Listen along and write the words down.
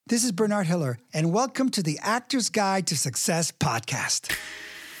This is Bernard Hiller, and welcome to the Actor's Guide to Success podcast.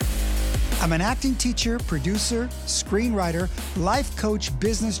 I'm an acting teacher, producer, screenwriter, life coach,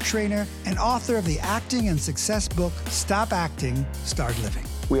 business trainer, and author of the acting and success book, Stop Acting, Start Living.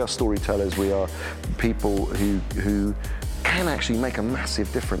 We are storytellers. We are people who can actually make a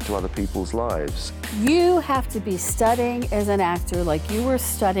massive difference to other people's lives. You have to be studying as an actor like you were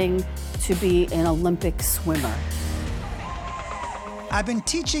studying to be an Olympic swimmer. I've been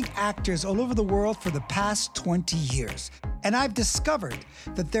teaching actors all over the world for the past 20 years, and I've discovered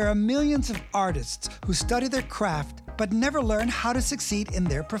that there are millions of artists who study their craft but never learn how to succeed in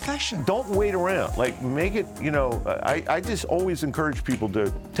their profession. Don't wait around. Make it, I just always encourage people to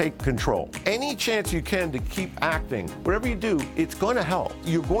take control. Any chance you can to keep acting, whatever you do, it's going to help.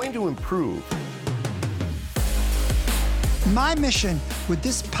 You're going to improve. My mission with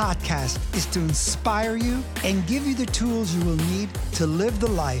this podcast is to inspire you and give you the tools you will need to live the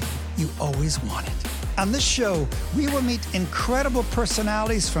life you always wanted. On this show, we will meet incredible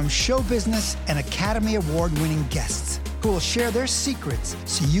personalities from show business and Academy Award-winning guests who will share their secrets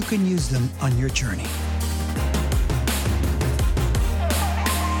so you can use them on your journey.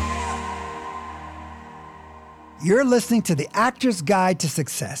 You're listening to The Actor's Guide to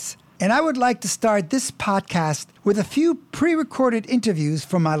Success. And I would like to start this podcast with a few pre-recorded interviews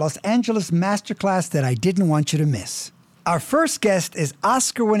from my Los Angeles masterclass that I didn't want you to miss. Our first guest is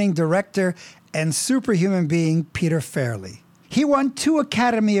Oscar-winning director and superhuman being Peter Farrelly. He won 2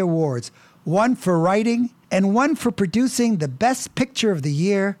 Academy Awards, one for writing and one for producing the Best Picture of the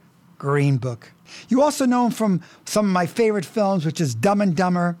Year, Green Book. You also know him from some of my favorite films, which is Dumb and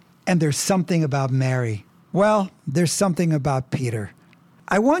Dumber and There's Something About Mary. Well, there's something about Peter.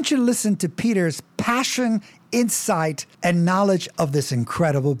 I want you to listen to Peter's passion, insight, and knowledge of this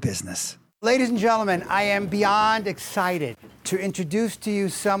incredible business. Ladies and gentlemen, I am beyond excited to introduce to you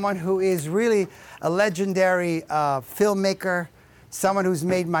someone who is really a legendary filmmaker, someone who's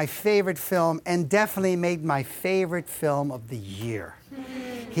made my favorite film and definitely made my favorite film of the year.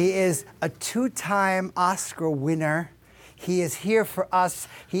 He is a 2-time Oscar winner. He is here for us.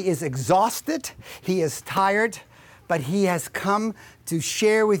 He is exhausted. He is tired. But he has come to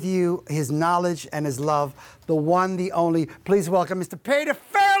share with you his knowledge and his love, the one, the only. Please welcome Mr. Peter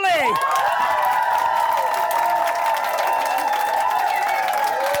Farrelly.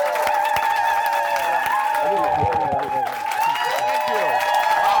 Thank you.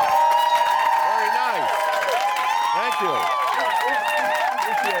 Wow. Very nice. Thank you.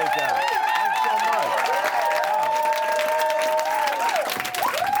 Appreciate that. Thanks so much.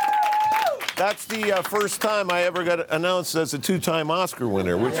 That's the first time I ever got announced as a 2-time Oscar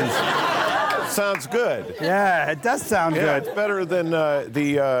winner, which is sounds good. Yeah, it does sound good. It's better than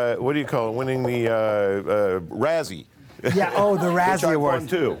what do you call it? Winning the Razzie. Yeah, the Razzie Which I've Award. won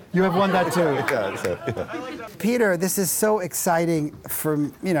too. You have won that too. Yeah. Peter, this is so exciting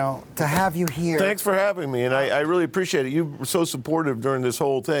to have you here. Thanks for having me, and I really appreciate it. You were so supportive during this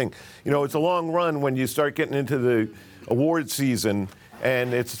whole thing. It's a long run when you start getting into the award season,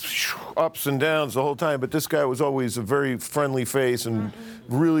 and it's ups and downs the whole time. But this guy was always a very friendly face and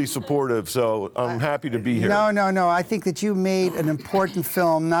really supportive, so I'm happy to be here. No. I think that you made an important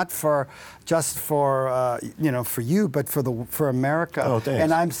film, not just for you, but for America. Oh, thanks.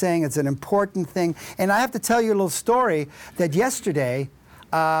 And I'm saying it's an important thing. And I have to tell you a little story that yesterday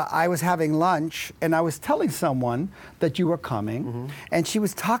I was having lunch and I was telling someone that you were coming, and she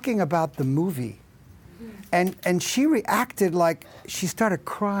was talking about the movie. And she reacted like she started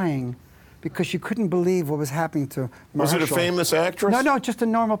crying because she couldn't believe what was happening to Mahershala. Was it a famous actress? No, just a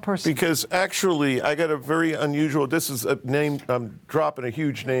normal person. Because actually, I got a very unusual, this is a name, I'm dropping a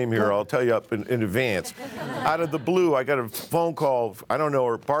huge name here, I'll tell you up in advance. Out of the blue, I got a phone call, I don't know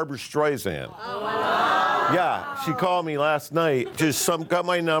her, Barbara Streisand. Oh, wow. Yeah, she called me last night, got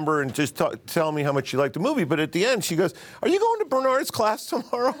my number and just tell me how much she liked the movie. But at the end, she goes, "Are you going to Bernard's class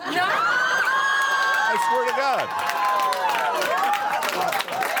tomorrow?" No! I swear to God.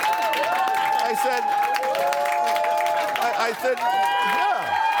 I said, yeah.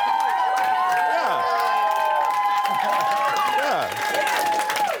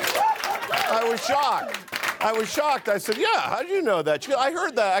 I was shocked. I said, yeah, how did you know that? She goes, I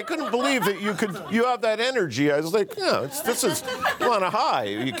heard that. I couldn't believe that you have that energy. I was like, yeah, you on a high.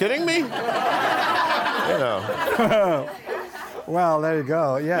 Are you kidding me? Well, there you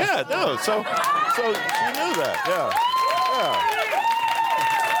go, yes. Yeah, no, so you knew that, yeah.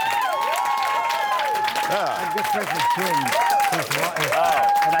 I'm good friends with Jim.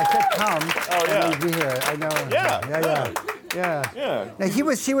 And I said come, and he'd be here. I know. Yeah. Yeah. Yeah. Now,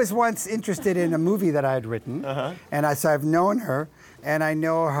 she was once interested in a movie that I had written, and so I've known her, and I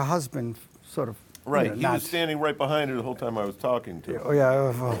know her husband, sort of. Right. You know, He was standing right behind her the whole time I was talking to her. Oh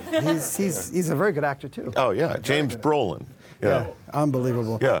yeah, well, he's a very good actor too. Oh, yeah. James Brolin. Yeah,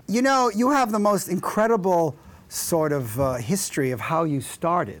 unbelievable. Yeah. You know, you have the most incredible sort of history of how you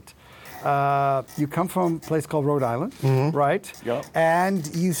started. You come from a place called Rhode Island, right? Yeah. And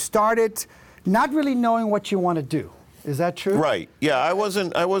you started not really knowing what you want to do. Is that true? Right. Yeah, I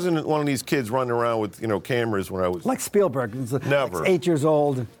wasn't one of these kids running around with, cameras when I was... Like Spielberg. Never. Like 8 years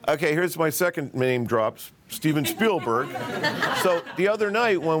old. Okay, here's my second name drops, Steven Spielberg. So the other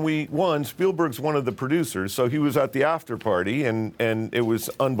night when we won, Spielberg's one of the producers, so he was at the after party, and it was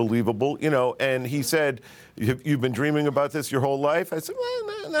unbelievable, and he said, "You've been dreaming about this your whole life?" I said,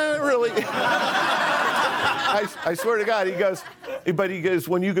 "Well, not really." I swear to God, he goes,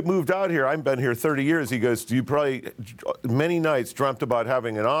 when you get moved out here, I've been here 30 years, he goes, "You probably many nights dreamt about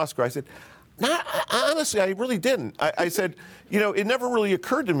having an Oscar?" I said, "No, honestly, I really didn't." I said, it never really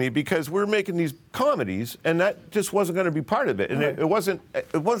occurred to me because we're making these comedies, and that just wasn't going to be part of it. And it wasn't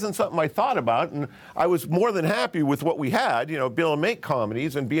something I thought about, and I was more than happy with what we had, being able to make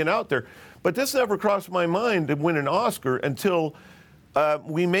comedies and being out there. But this never crossed my mind to win an Oscar until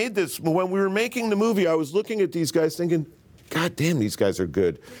we made this. When we were making the movie, I was looking at these guys thinking, God damn, these guys are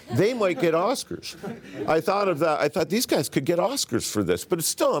good. They might get Oscars. I thought of that. I thought these guys could get Oscars for this, but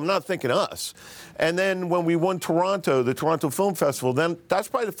still, I'm not thinking us. And then when we won the Toronto Film Festival, then that's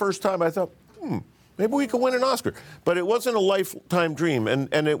probably the first time I thought, maybe we could win an Oscar. But it wasn't a lifetime dream,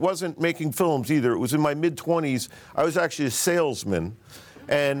 and it wasn't making films either. It was in my mid-20s. I was actually a salesman,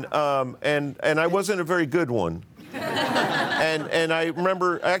 and I wasn't a very good one. And I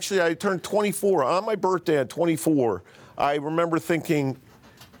remember, actually, I turned 24. On my birthday at 24, I remember thinking,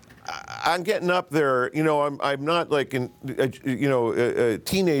 I'm getting up there, I'm not like a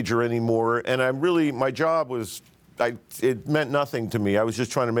teenager anymore, and I'm really, my job was, it meant nothing to me. I was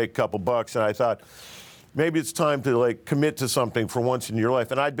just trying to make a couple bucks, and I thought, maybe it's time to commit to something for once in your life.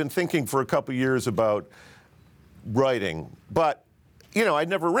 And I'd been thinking for a couple years about writing, but I'd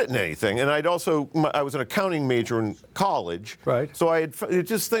never written anything, and I was an accounting major in college. Right. So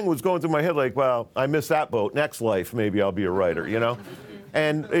this thing was going through my head well, I missed that boat. Next life, maybe I'll be a writer,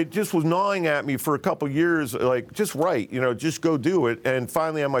 And it just was gnawing at me for a couple years, just write, just go do it. And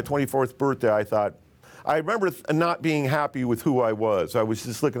finally, on my 24th birthday, I remember not being happy with who I was. I was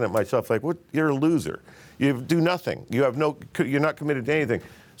just looking at myself what? You're a loser. You do nothing. You're not committed to anything.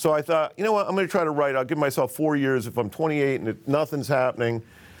 So I thought, I'm going to try to write. I'll give myself 4 years. If I'm 28 and nothing's happening,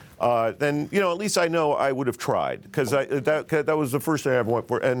 then, at least I know I would have tried. Because that was the first thing I ever went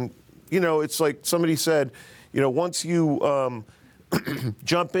for. And, it's like somebody said, once you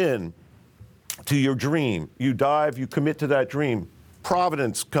jump in to your dream, you dive, you commit to that dream,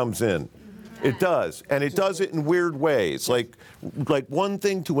 providence comes in. It does. And it does it in weird ways. Like one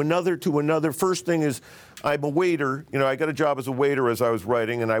thing to another. First thing is, I'm a waiter. I got a job as a waiter as I was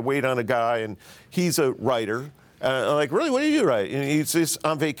writing, and I wait on a guy, and he's a writer. I'm like, really, what do you write? And he's just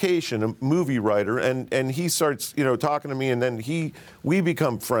on vacation, a movie writer, and he starts, talking to me, and then we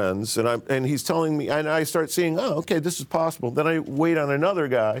become friends, and he's telling me, and I start seeing, oh, okay, this is possible. Then I wait on another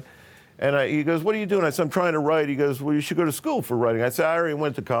guy, and he goes, what are you doing? I said, I'm trying to write. He goes, well, you should go to school for writing. I said, I already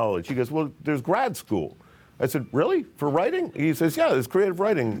went to college. He goes, well, there's grad school. I said, really? For writing? He says, yeah, there's creative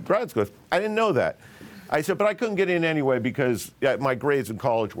writing grad school. I didn't know that. I said, but I couldn't get in anyway because my grades in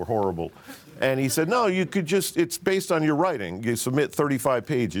college were horrible. And he said, no, you could it's based on your writing. You submit 35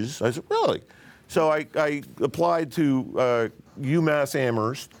 pages. I said, really? So I applied to UMass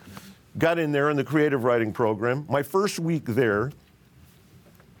Amherst, got in there in the creative writing program. My first week there,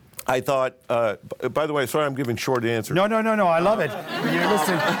 I thought, by the way, sorry I'm giving short answers. No, I love it.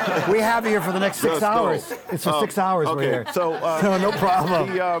 Listen, we have you here for the next 6 hours. It's for 6 hours okay. we're here. So, no problem.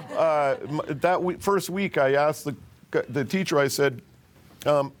 First week, I asked the teacher, I said,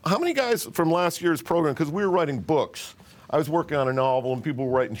 how many guys from last year's program, because we were writing books. I was working on a novel, and people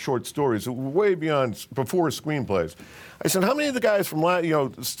were writing short stories, way before screenplays. I said, how many of the guys from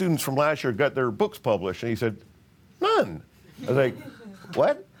students from last year got their books published? And he said, none. I was like,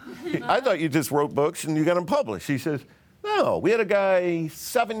 what? I thought you just wrote books and you got them published. He says, no, we had a guy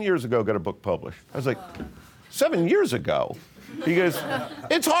 7 years ago got a book published. I was like, 7 years ago? He goes,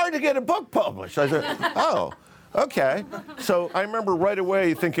 it's hard to get a book published. I said, oh, okay. So I remember right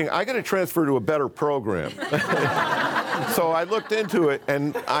away thinking, I got to transfer to a better program. So I looked into it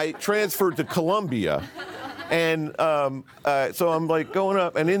and I transferred to Columbia. And so I'm like going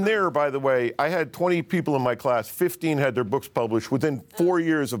up, and in there, by the way, I had 20 people in my class. 15 had their books published within 4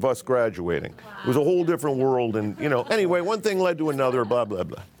 years of us graduating. It was a whole different world, and anyway, one thing led to another, blah blah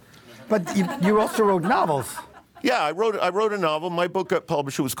blah. But you also wrote novels. Yeah, I wrote a novel. My book got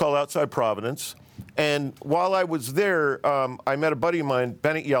published. It was called Outside Providence. And while I was there, I met a buddy of mine,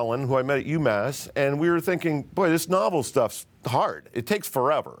 Bennett Yellen, who I met at UMass, and we were thinking, boy, this novel stuff's hard. It takes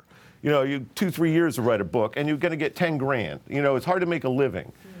forever. You 2-3 years to write a book, and you're going to get 10 grand. It's hard to make a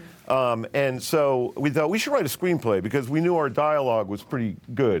living. And so we thought we should write a screenplay because we knew our dialogue was pretty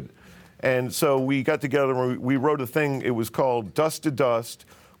good. And so we got together and we wrote a thing. It was called Dust to Dust.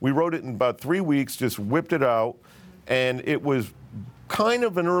 We wrote it in about 3 weeks, just whipped it out, and it was kind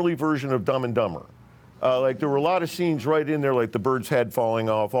of an early version of Dumb and Dumber. Like there were a lot of scenes right in there, like the bird's head falling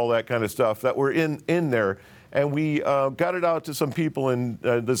off, all that kind of stuff that were in there. And we got it out to some people, and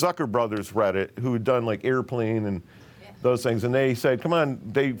the Zucker brothers read it, who had done like Airplane and those things. And they said, come on,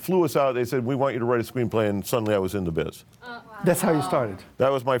 they flew us out. They said, we want you to write a screenplay. And suddenly I was in the biz. That's how you started?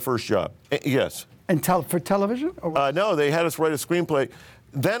 That was my first job. Yes. And for television? Or no, they had us write a screenplay.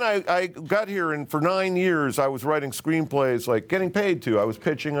 Then I got here, and for 9 years I was writing screenplays, like getting paid to. I was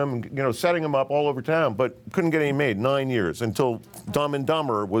pitching them, setting them up all over town, but couldn't get any made. 9 years until Dumb and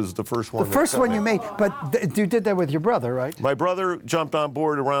Dumber was the first one. The first one you made, but you did that with your brother, right? My brother jumped on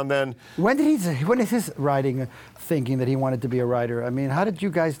board around then. When is his writing thinking that he wanted to be a writer? I mean, how did you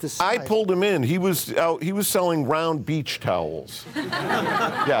guys decide? I pulled him in. He was selling round beach towels.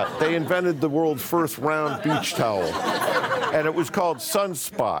 Yeah, they invented the world's first round beach towel, and it was called Sunspot.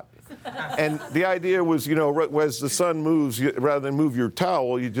 And the idea was, as the sun moves, rather than move your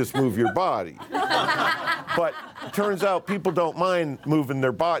towel, you just move your body. But it turns out people don't mind moving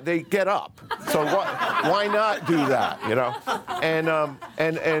their body; they get up. So why not do that? And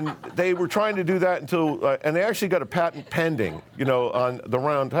they were trying to do that until, and they actually got a patent pending, on the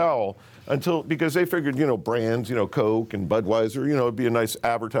round towel because they figured, brands, Coke and Budweiser, it'd be a nice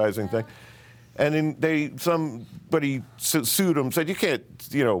advertising thing. And then somebody sued them, said you can't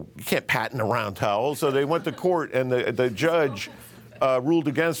patent a round towel. So they went to court, and the judge ruled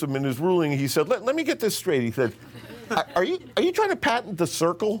against them. In his ruling, he said, "Let me get this straight." He said, "Are you trying to patent the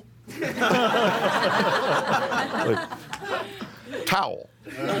circle?" Like, towel.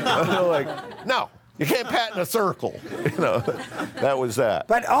 Like, no. You can't patent a circle. That was that.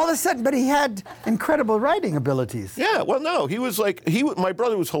 But all of a sudden, he had incredible writing abilities. Yeah, well, no, he was like, my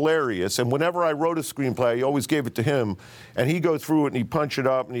brother was hilarious, and whenever I wrote a screenplay, I always gave it to him, and he'd go through it, and he'd punch it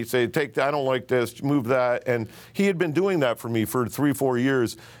up, and he'd say, I don't like this, move that, and he had been doing that for me for 3-4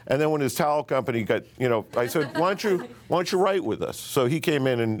 years, and then when his towel company got, I said, why don't you write with us? So he came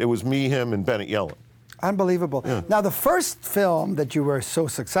in, and it was me, him, and Bennett Yellen. Unbelievable. Yeah. Now, the first film that you were so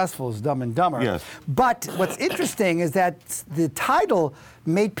successful is Dumb and Dumber. Yes. But what's interesting is that the title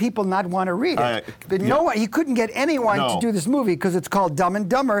made people not want to read it. He couldn't get anyone to do this movie because it's called Dumb and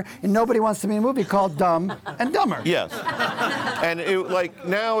Dumber, and nobody wants to be in a movie called Dumb and Dumber. Yes. And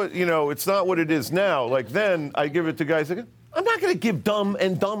now, it's not what it is now. Like then, I give it to guys like, I'm not going to give Dumb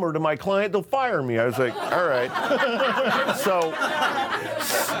and Dumber to my client. They'll fire me. I was like, all right.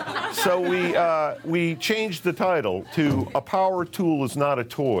 So we changed the title to A Power Tool Is Not a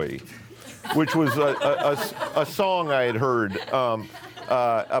Toy, which was a song I had heard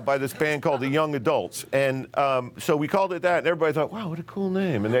by this band called The Young Adults. And so we called it that, and everybody thought, wow, what a cool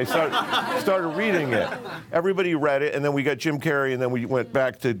name. And they started reading it. Everybody read it, and then we got Jim Carrey, and then we went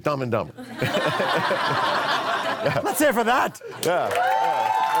back to Dumb and Dumber. Yeah. Let's hear for that. Yeah.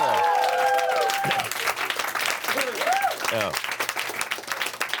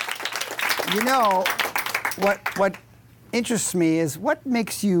 What interests me is what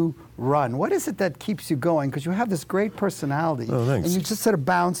makes you run? What is it that keeps you going? Because you have this great personality. Oh, thanks. And you just sort of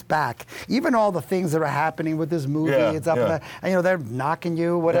bounce back. Even all the things that are happening with this movie, it's up and they're knocking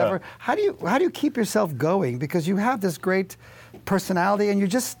you, whatever. Yeah. How do you keep yourself going? Because you have this great personality and you're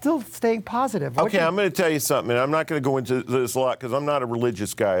just still staying positive. Okay, I'm going to tell you something. And I'm not going to go into this a lot because I'm not a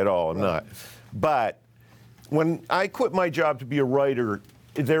religious guy at all. I'm not. But when I quit my job to be a writer,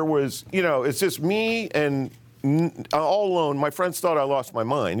 there was, it's just me and all alone. My friends thought I lost my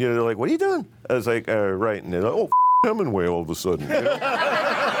mind. They're like, what are you doing? I was like, writing. They're like, oh, Hemingway all of a sudden. And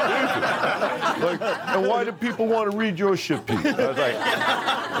why do people want to read your shit, Pete? I was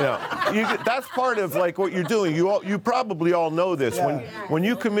like, that's part of like what you're doing. You probably all know this. Yeah. When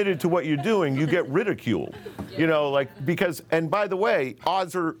you committed to what you're doing, you get ridiculed. Because, and by the way,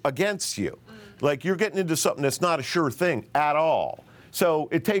 odds are against you. Like you're getting into something that's not a sure thing at all. So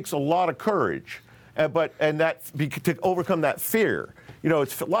it takes a lot of courage, to overcome that fear. you know,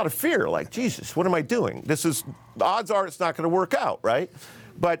 it's a lot of fear. Like, Jesus, what am I doing? Odds are it's not going to work out, right?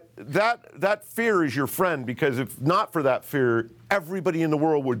 But that fear is your friend, because if not for that fear, everybody in the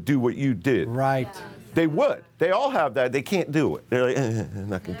world would do what you did. Right. They would. They all have that. They can't do it. They're like, I'm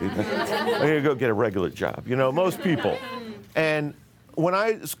not going to do that. I'm going to go get a regular job. You know, most people. And when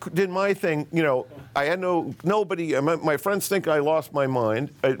I did my thing, you know, I had nobody. My friends think I lost my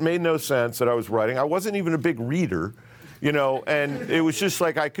mind. It made no sense that I was writing. I wasn't even a big reader, you know, and it was just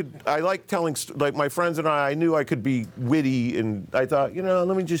like I like telling, like my friends and I knew I could be witty, and I thought, you know,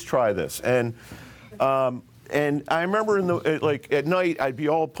 let me just try this. And I remember at night, I'd be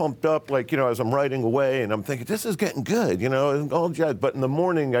all pumped up, like, you know, as I'm writing away, and I'm thinking, this is getting good, you know, and all jazz. But in the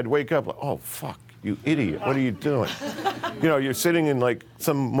morning, I'd wake up like, oh, fuck, you idiot, what are you doing? You know, you're sitting in like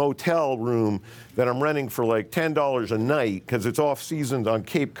some motel room that I'm renting for like $10 a night because it's off season on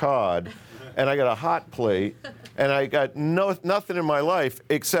Cape Cod, and I got a hot plate, and I got nothing in my life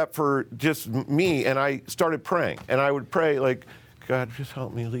except for just me, and I started praying, and I would pray like, God, just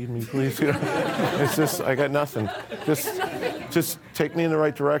help me, lead me, please. You know, it's just, I got nothing. Just take me in the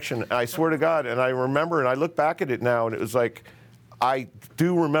right direction. I swear to God, and I remember, and I look back at it now, and it was like, I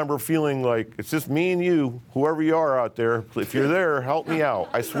do remember feeling like, it's just me and you, whoever you are out there, if you're there, help me out,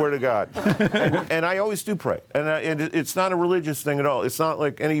 I swear to God. And I always do pray. And it's not a religious thing at all. It's not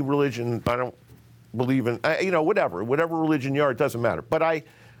like any religion, I don't believe in, you know, whatever religion you are, it doesn't matter. But I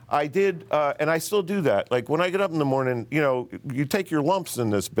did, and I still do that. Like when I get up in the morning, you know, you take your lumps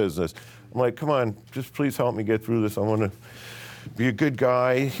in this business. I'm like, come on, just please help me get through this. I want to be a good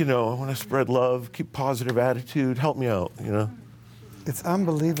guy, you know, I want to spread love, keep positive attitude, help me out, you know. It's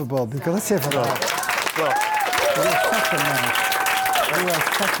unbelievable, because let's hear for that. You are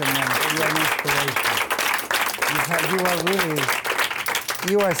such a man. You are an inspiration.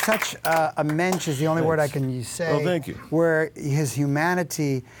 You are such a mensch is the only word I can say. Oh, thank you. Where his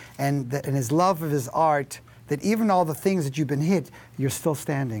humanity and his love of his art, that even all the things that you've been hit, you're still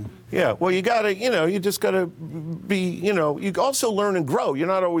standing. Yeah, well, you gotta, you know, you just gotta be, you know, you also learn and grow. You're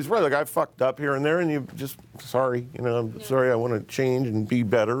not always right. Like I fucked up here and there, and you just, sorry, you know, I'm sorry, I want to change and be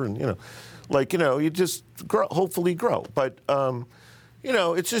better, and you know, like, you know, you just grow, hopefully grow. But, you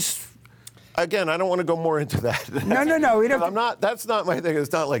know, it's just, again, I don't want to go more into that. No. We don't. I'm not. That's not my thing.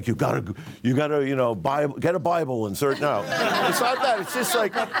 It's not like you gotta, you know, get a Bible and search. No, it's not that. It's just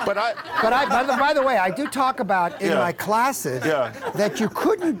like, By the way, I do talk about in my classes that you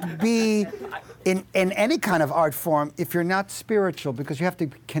couldn't be in any kind of art form if you're not spiritual, because you have to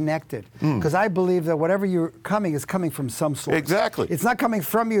be connected. Because I believe that whatever you're coming is coming from some source. Exactly. It's not coming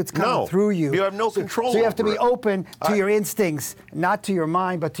from you, it's coming through you. You have no control. So you have to over be open to your instincts, not to your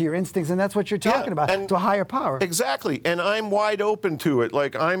mind, but to your instincts. And that's what you're talking about, to a higher power. Exactly. And I'm wide open to it.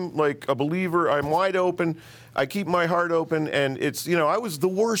 Like, I'm like a believer. I'm wide open. I keep my heart open. And it's, you know, I was the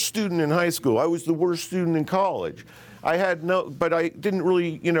worst student in high school. I was the worst student in college. But I didn't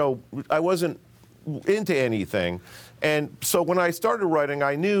really, you know, I wasn't into anything. And so when I started writing,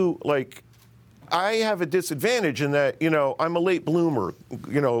 I knew, like, I have a disadvantage in that, you know, I'm a late bloomer.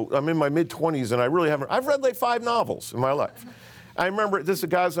 You know, I'm in my mid-20s, and I really haven't, I've read like 5 novels in my life. I remember, this is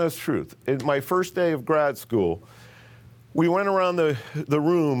God's honest truth, in my first day of grad school, we went around the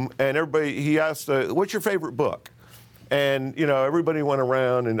room, and he asked, what's your favorite book? And, you know, everybody went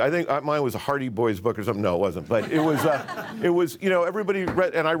around, and I think mine was a Hardy Boys book or something. No, it wasn't. But it was, you know, everybody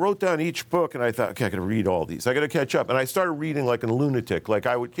read, and I wrote down each book, and I thought, okay, I got to read all these. I got to catch up. And I started reading like a lunatic. Like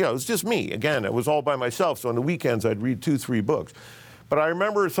I would, you know, it was just me. Again, it was all by myself. So on the weekends, I'd read 2-3 books. But I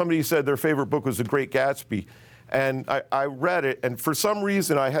remember somebody said their favorite book was The Great Gatsby. And I read it, and for some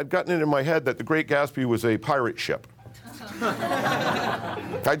reason, I had gotten it in my head that The Great Gatsby was a pirate ship.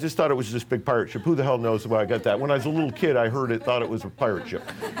 I just thought it was this big pirate ship. Who the hell knows why I got that? When I was a little kid, I heard it, thought it was a pirate ship.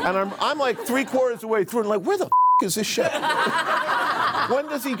 And I'm like 3/4 of the way through, and like, where the is this ship? When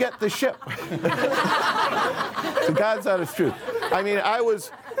does he get the ship? So God's honest truth. I mean, I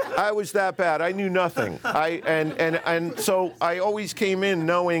was that bad. I knew nothing. And so I always came in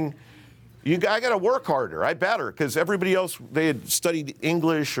knowing, I got to work harder. I better, because everybody else, they had studied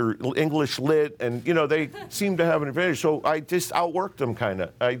English or English lit, and, you know, they seemed to have an advantage. So I just outworked them, kind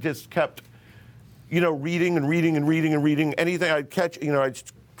of. I just kept, you know, reading and reading and reading and reading. Anything I'd catch, you know, I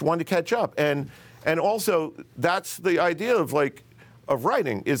just wanted to catch up. And also, that's the idea of, like, of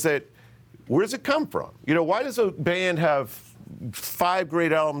writing, is that, where does it come from? You know, why does a band have 5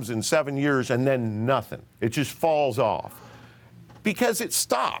 great albums in 7 years and then nothing? It just falls off. Because it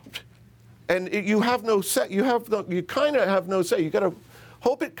stopped. And you have no say. You kind of have no say. You got to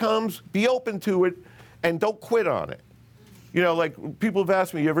hope it comes, be open to it, and don't quit on it. You know, like people have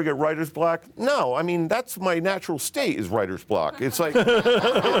asked me, you ever get writer's block? No, I mean, that's my natural state is writer's block. It's like,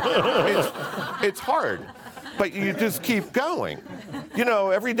 it's hard, but you just keep going. You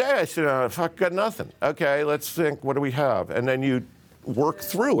know, every day I sit down, fuck, got nothing. Okay, let's think, what do we have? And then you work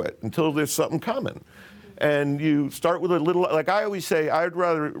through it until there's something coming. And you start with a little, like I always say, I'd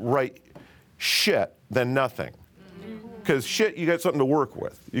rather write shit than nothing. Because shit, you got something to work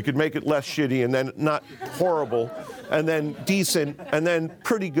with. You could make it less shitty and then not horrible, and then decent, and then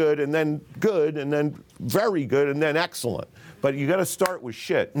pretty good, and then very good, and then excellent. But you got to start with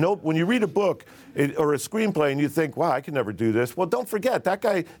shit. No, when you read a book or a screenplay and you think, wow, I can never do this. Well, don't forget, that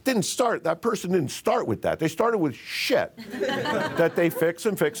person didn't start with that. They started with shit that they fix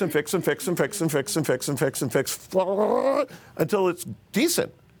and fix and fix and fix and fix and fix and fix and fix and fix until it's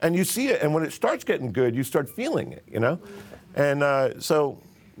decent. And you see it, and when it starts getting good, you start feeling it, you know? And so,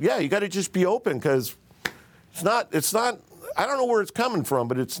 yeah, you got to just be open, because it's not, I don't know where it's coming from,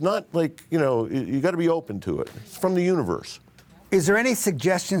 but it's not like, you know, you got to be open to it. It's from the universe. Is there any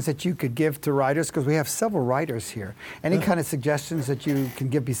suggestions that you could give to writers? Because we have several writers here. Any kind of suggestions that you can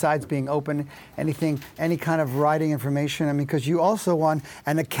give besides being open? Anything, any kind of writing information? I mean, because you also won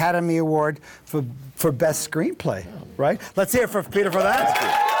an Academy Award for Best Screenplay, right? Let's hear it for Peter for that.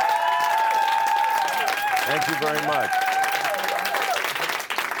 Thank you very much.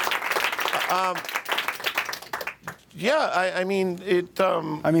 Yeah, I mean, it...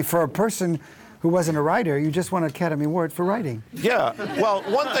 I mean, for a person who wasn't a writer, you just won an Academy Award for writing. Yeah, well,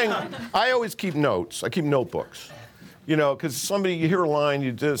 one thing, I always keep notes. I keep notebooks. You know, because you hear a line,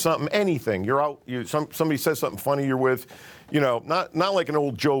 you do something, anything. You're out, somebody says something funny you're with, you know, not like an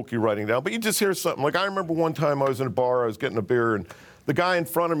old joke you're writing down, but you just hear something. Like, I remember one time I was in a bar, I was getting a beer, and the guy in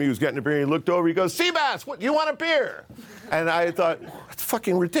front of me was getting a beer, and he looked over, he goes, Seabass, what, you want a beer? And I thought, it's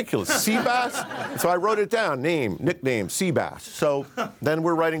fucking ridiculous, Seabass? So I wrote it down, nickname, Seabass. So then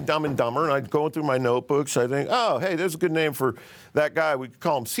we're writing Dumb and Dumber, and I'm going through my notebooks, I think, oh, hey, there's a good name for that guy, we could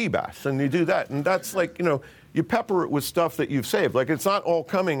call him Seabass, and you do that. And that's like, you know, you pepper it with stuff that you've saved. Like, it's not all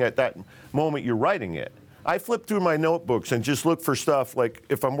coming at that moment you're writing it. I flip through my notebooks and just look for stuff, like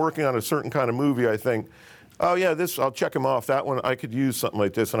if I'm working on a certain kind of movie, I think, oh yeah, I'll check them off, that one, I could use something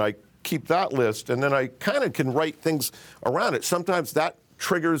like this, and I keep that list, and then I kind of can write things around it. Sometimes that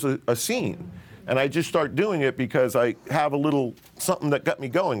triggers a scene, and I just start doing it because I have a little something that got me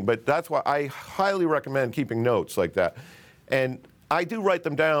going. But that's why I highly recommend keeping notes like that. And I do write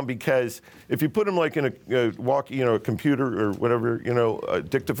them down, because if you put them like in a computer or whatever, you know, a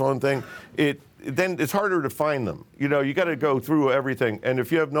dictaphone thing, then it's harder to find them. You know, you got to go through everything. And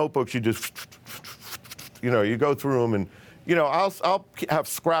if you have notebooks, you just, you know, you go through them, and, you know, I'll have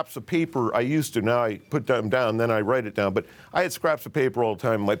scraps of paper. I used to. Now I put them down, then I write it down. But I had scraps of paper all the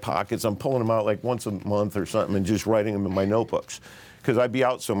time in my pockets. I'm pulling them out like once a month or something and just writing them in my notebooks, because I'd be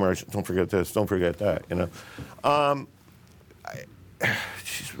out somewhere. Don't forget this. Don't forget that. You know.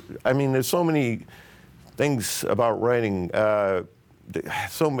 I mean, there's so many things about writing.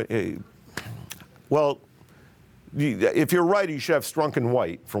 So many. Well, if you're a writer, you should have Strunk and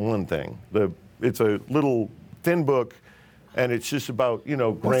White, for one thing. It's a little thin book, and it's just about, you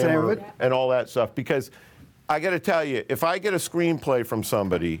know, grammar and all that stuff. Because I got to tell you, if I get a screenplay from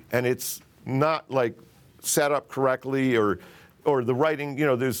somebody and it's not like set up correctly, or the writing, you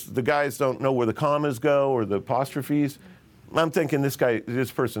know, the guys don't know where the commas go or the apostrophes, I'm thinking this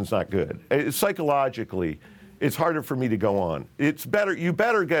person's not good. Psychologically, it's harder for me to go on. It's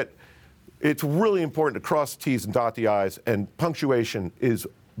really important to cross the T's and dot the I's, and punctuation is,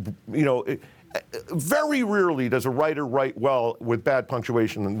 you know, very rarely does a writer write well with bad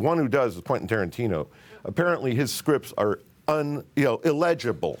punctuation, and one who does is Quentin Tarantino. Apparently his scripts are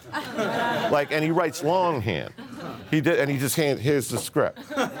illegible. And he writes longhand. He just here's the script.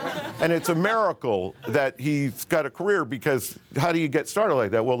 And it's a miracle that he's got a career, because how do you get started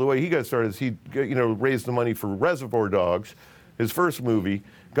like that? Well, the way he got started is he, you know, raised the money for Reservoir Dogs, his first movie,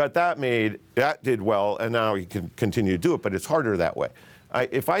 got that made, that did well, and now he can continue to do it, but it's harder that way.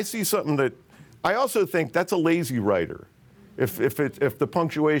 If I see something that, I also think that's a lazy writer. If the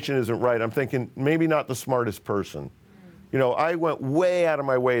punctuation isn't right, I'm thinking maybe not the smartest person. You know, I went way out of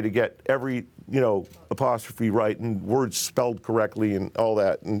my way to get every, you know, apostrophe right and words spelled correctly and all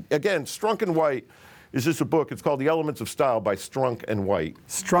that. And again, Strunk and White is just a book. It's called The Elements of Style by Strunk and White.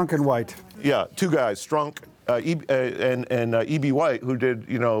 Strunk and White. Yeah, two guys, Strunk and E.B. White, who did,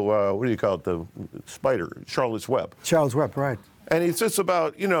 you know, what do you call it, the spider, Charlotte's Web. Charles Webb, right. And it's just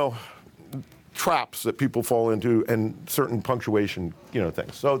about, you know, traps that people fall into and certain punctuation, you know,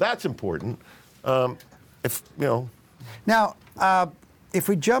 things. So that's important. If, you know. Now, if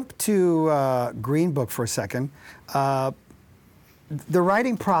we jump to Green Book for a second, the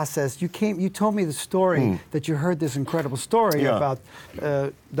writing process, you told me the story that you heard this incredible story about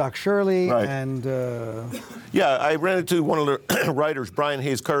Doc Shirley and... Yeah, I ran into one of the writers, Brian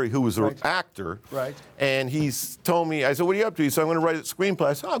Hayes Curry, who was an actor. Right. And he told me, I said, what are you up to? He said, I'm going to write a screenplay.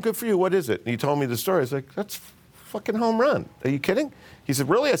 I said, oh, good for you. What is it? And he told me the story. I was like, that's fucking home run. Are you kidding? He said,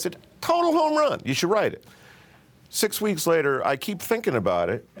 really? I said, total home run. You should write it. 6 weeks later, I keep thinking about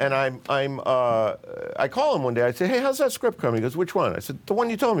it, and I call him one day. I say, hey, how's that script coming? He goes, which one? I said, the one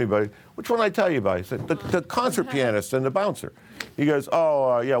you told me about. Which one did I tell you about? He said, the concert pianist and the bouncer. He goes,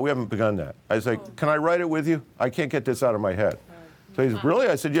 yeah, we haven't begun that. I was like, can I write it with you? I can't get this out of my head. So he said, really?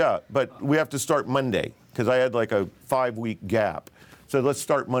 I said, yeah, but we have to start Monday, because I had like a 5-week gap. So let's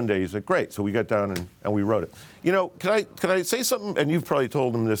start Monday. He said, great. So we got down and we wrote it. You know, can I say something? And you've probably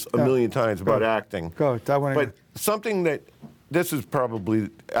told him this a million times about acting. Go. But something that, this is probably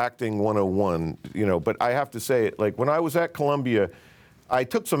acting 101, you know, but I have to say it. Like when I was at Columbia, I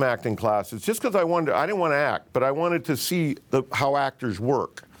took some acting classes just because I didn't want to act, but I wanted to see how actors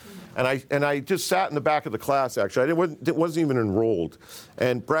work. And I just sat in the back of the class, actually. I wasn't even enrolled.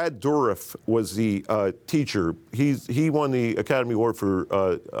 And Brad Dourif was the teacher. He won the Academy Award for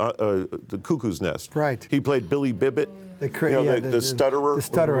The Cuckoo's Nest. Right. He played Billy Bibbit, the stutterer. The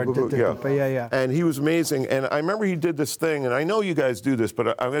stutterer. Yeah. And he was amazing. And I remember he did this thing, and I know you guys do this,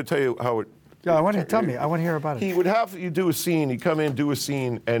 but I'm going to tell you how it... Yeah, I want to tell me. I want to hear about it. He would have you do a scene. He'd come in, do a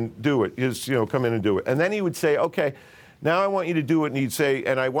scene, and do it. Just, come in and do it. And then he would say, okay, now I want you to do it, and he'd say,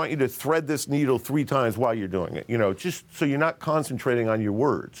 and I want you to thread this needle 3 times while you're doing it, just so you're not concentrating on your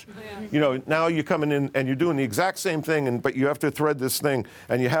words. Yeah. Now you're coming in and you're doing the exact same thing, but you have to thread this thing,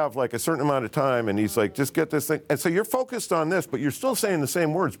 and you have like a certain amount of time, and he's like, just get this thing. And so you're focused on this, but you're still saying the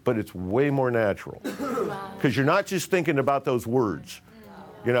same words, but it's way more natural. Because you're not just thinking about those words.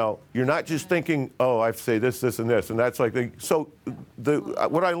 You're not just thinking, oh, I have to say this, this, and this, and that's like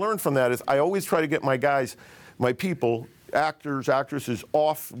what I learned from that is I always try to get my guys, my people, actors, actresses,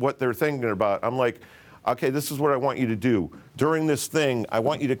 off what they're thinking about. I'm like, okay, this is what I want you to do. During this thing, I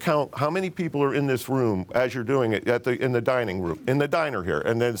want you to count how many people are in this room as you're doing it in the dining room, in the diner here.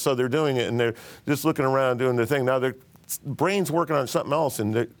 And then so they're doing it, and they're just looking around doing their thing. Now their brain's working on something else,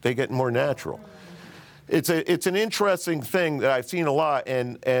 and they get more natural. It's an interesting thing that I've seen a lot,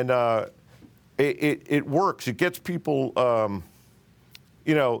 and it works. It gets people,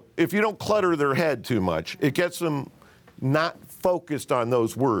 if you don't clutter their head too much, it gets them not focused on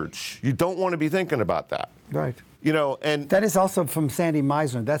those words. You don't want to be thinking about that. Right. And that is also from Sandy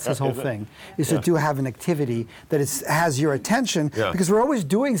Meisner. That's his whole thing, is to have an activity that has your attention, because we're always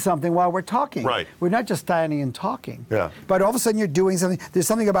doing something while we're talking. Right. We're not just standing and talking. Yeah. But all of a sudden you're doing something. There's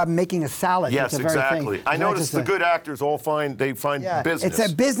something about making a salad. Yes, exactly. I noticed the good actors all find business. It's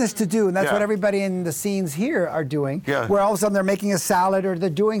a business to do, and that's what everybody in the scenes here are doing. Yeah. Where all of a sudden they're making a salad or they're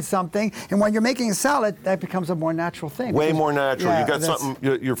doing something, and when you're making a salad, that becomes a more natural thing. Way more natural. You got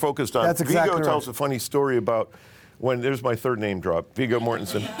something you're focused on. That's exactly Viggo tells a funny story about there's my third name drop, Viggo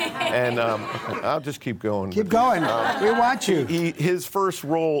Mortensen, and I'll just keep going. Keep going. We want you. His first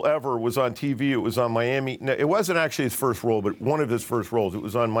role ever was on TV. It was on Miami. It wasn't actually his first role, but one of his first roles. It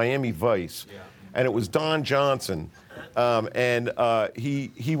was on Miami Vice, and it was Don Johnson, and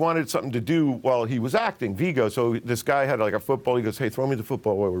he wanted something to do while he was acting, Viggo. So this guy had like a football. He goes, "Hey, throw me the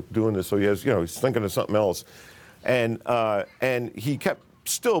football while we're doing this." So he has, he's thinking of something else, and he kept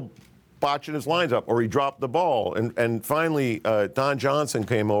still botching his lines up, or he dropped the ball. And finally, Don Johnson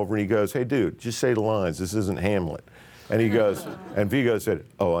came over and he goes, "Hey, dude, just say the lines. This isn't Hamlet." And he goes, and Viggo said,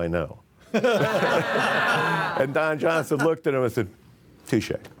 "Oh, I know." And Don Johnson looked at him and said,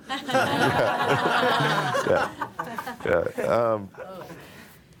 "Touche."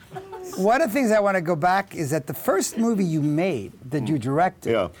 One of the things I want to go back is that the first movie you made that you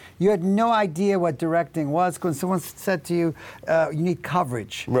directed, you had no idea what directing was. When someone said to you, you need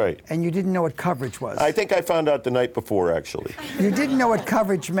coverage. Right. And you didn't know what coverage was. I think I found out the night before, actually. You didn't know what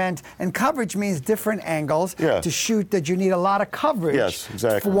coverage meant, and coverage means different angles to shoot, that you need a lot of coverage. Yes,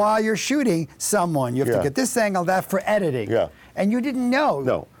 exactly. While you're shooting someone. You have to get this angle, that for editing. Yeah. And you didn't know.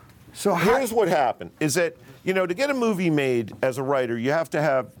 No. So here's what happened, is that, to get a movie made as a writer, you have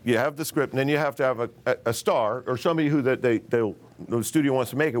the script, and then you have to have a star or somebody who the studio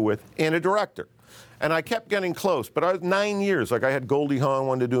wants to make it with, and a director. And I kept getting close, but I was 9 years. Like I had Goldie Hawn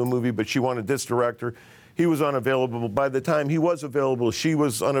wanted to do a movie, but she wanted this director. He was unavailable. By the time he was available, she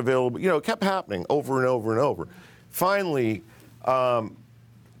was unavailable. It kept happening over and over and over. Finally,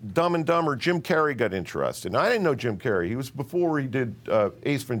 Dumb and Dumber, Jim Carrey got interested. And I didn't know Jim Carrey. He was before he did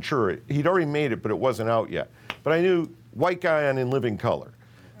Ace Ventura. He'd already made it, but it wasn't out yet. But I knew white guy on In Living Color.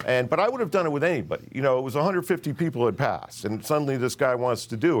 But I would have done it with anybody. You know, it was 150 people had passed, and suddenly this guy wants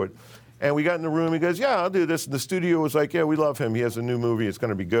to do it. And we got in the room, he goes, yeah, I'll do this. And the studio was like, yeah, we love him. He has a new movie, it's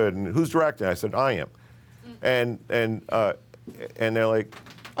gonna be good. And who's directing? I said, I am. And they're like,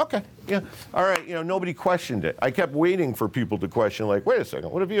 okay, yeah, all right. You know, nobody questioned it. I kept waiting for people to question, like, wait a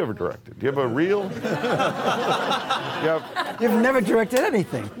second, what have you ever directed? Do you have a reel? You've never directed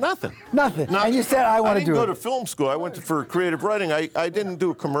anything. Nothing. Nothing. And you said, I want to do it. I didn't go to film school. I went for creative writing. I didn't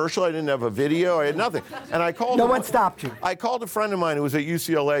do a commercial. I didn't have a video. I had nothing. And I called. No one stopped you. I called a friend of mine who was at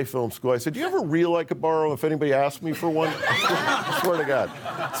UCLA Film School. I said, do you have a reel I could borrow if anybody asked me for one? I swear to God.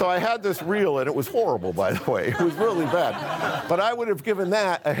 So I had this reel, and it was horrible, by the way. It was really bad. But I would have given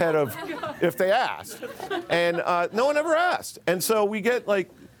that ahead of if they asked. And no one ever asked. And so we get like,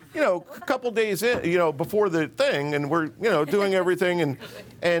 you know, a couple days in, you know, before the thing, and we're, you know, doing everything.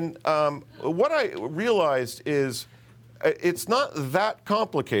 And what I realized is it's not that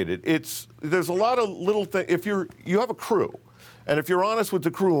complicated. There's a lot of little things. If you have a crew, and if you're honest with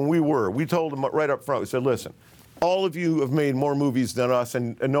the crew, and we told them right up front, we said, listen, all of you have made more movies than us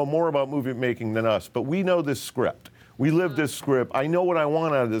and know more about movie making than us, but we know this script. We live this script. I know what I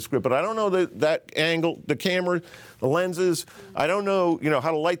want out of this script, but I don't know that angle, the camera, the lenses. I don't know, you know,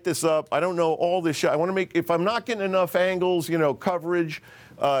 how to light this up. I don't know all this shit. I want to make, if I'm not getting enough angles, you know, coverage,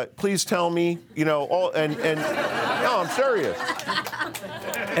 please tell me, you know, no, I'm serious.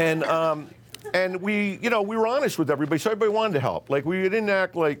 And we, you know, we were honest with everybody, so everybody wanted to help. Like, we didn't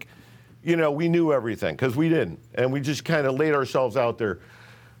act like, you know, we knew everything, because we didn't. And we just kind of laid ourselves out there.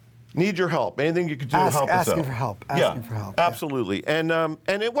 Need your help. Anything you could do to help us out. Asking for help. Asking for help. Absolutely. Yeah.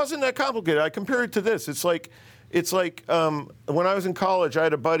 And it wasn't that complicated. I compare it to this. It's like when I was in college, I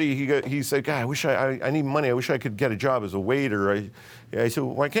had a buddy. He said, "God, I wish I need money. I wish I could get a job as a waiter." I said,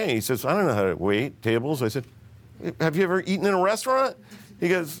 "Why can't you?" He says, "I don't know how to wait tables." I said, "Have you ever eaten in a restaurant?" He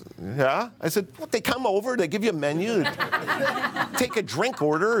goes, yeah. I said, what, they come over, they give you a menu, take a drink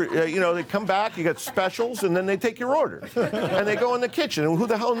order, you know, they come back, you get specials, and then they take your order. And they go in the kitchen, and who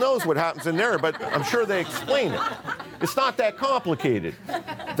the hell knows what happens in there, but I'm sure they explain it. It's not that complicated.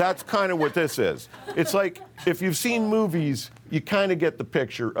 That's kind of what this is. It's like, if you've seen movies, you kind of get the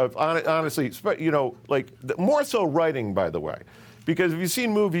picture of, honestly, you know, like, more so writing, by the way. Because if you've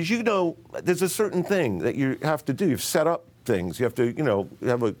seen movies, you know there's a certain thing that you have to do. You've set up things. You have to, you know,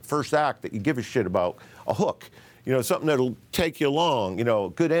 have a first act that you give a shit about, a hook, you know, something that'll take you along, you know,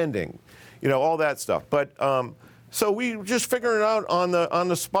 good ending, you know, all that stuff. But so we just figured it out on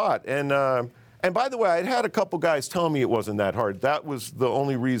the spot. And by the way, I'd had a couple guys tell me it wasn't that hard. That was the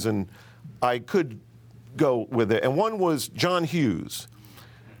only reason I could go with it. And one was John Hughes,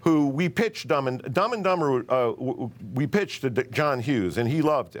 who we pitched Dumb and Dumber. We pitched to John Hughes, and he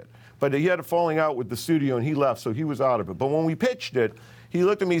loved it. But he had a falling out with the studio, and he left, so he was out of it. But when we pitched it, he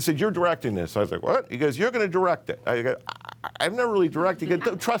looked at me and said, "You're directing this." I was like, "What?" He goes, "You're going to direct it." I go, "I've never really directed." He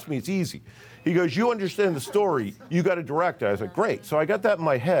goes, "Trust me, it's easy." He goes, "You understand the story. You got to direct it." I was like, "Great." So I got that in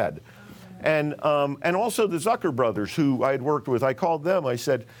my head. And also the Zucker brothers, who I had worked with, I called them. I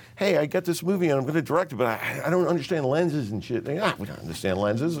said, "Hey, I got this movie and I'm going to direct it, but I don't understand lenses and shit." They go, "We don't understand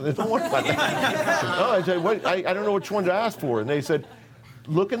lenses. Don't worry about that." Oh, I said, "What? I don't know which one to ask for." And they said,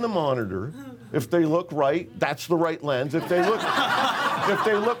 "Look in the monitor. If they look right, that's the right lens. If they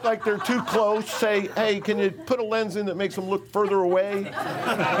look like they're too close, say, hey, can you put a lens in that makes them look further away?"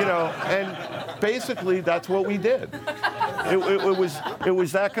 You know, and basically that's what we did. It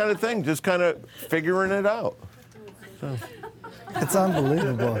was that kind of thing, just kind of figuring it out. So. It's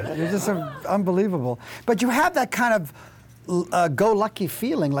unbelievable. You're just unbelievable. But you have that kind of go-lucky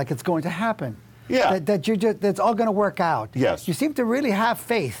feeling, like it's going to happen. Yeah. That's all going to work out. Yes. You seem to really have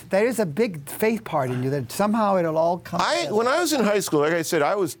faith. There is a big faith part in you that somehow it'll all come together. When I was in high school, like I said,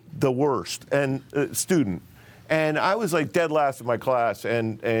 I was the worst and student, and I was like dead last in my class, but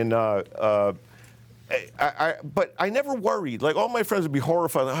I never worried. Like, all my friends would be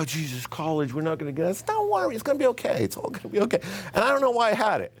horrified. Like, "Oh, Jesus, college, we're not going to get it." Don't worry, it's going to be okay. It's all going to be okay. And I don't know why I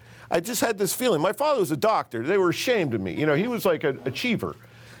had it. I just had this feeling. My father was a doctor. They were ashamed of me. You know, he was like an achiever.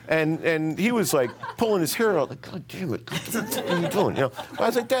 And he was like pulling his hair out, like, "God damn it, what are you doing?" You know, I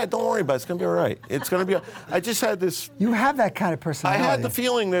was like, "Dad, don't worry about it. It's gonna be all right. It's gonna be." I just had this. You have that kind of personality. I had the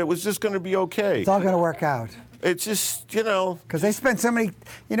feeling that it was just gonna be okay. It's all gonna work out. It's just, you know. Because they spend so many,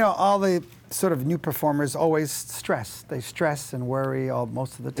 you know, all the sort of new performers always stress. They stress and worry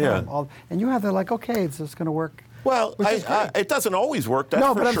most of the time. Yeah. And you have the like, okay, it's just gonna work. Well, which is great. it doesn't always work. That's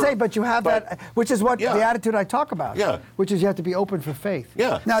No, for but I'm sure. saying, but you have that, which is what Yeah. the attitude I talk about. Yeah. Which is you have to be open for faith.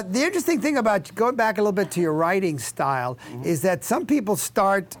 Yeah. Now, the interesting thing about going back a little bit to your writing style is that some people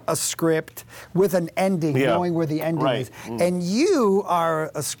start a script with an ending, Yeah. knowing where the ending Right. is, and you are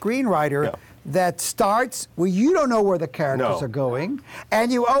a screenwriter. Yeah. That starts where you don't know where the characters No. are going,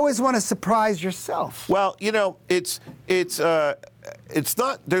 and you always want to surprise yourself. Well, it's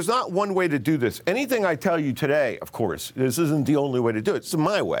not. There's not one way to do this. Anything I tell you today, of course, this isn't the only way to do it. It's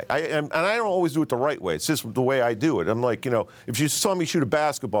my way. And I don't always do it the right way. It's just the way I do it. I'm like, if you saw me shoot a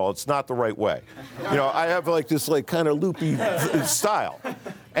basketball, it's not the right way. I have like this kind of loopy style,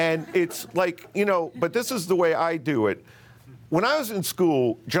 and it's like, but this is the way I do it. When I was in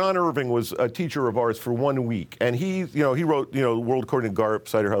school, John Irving was a teacher of ours for 1 week, and he wrote, World According to Garp,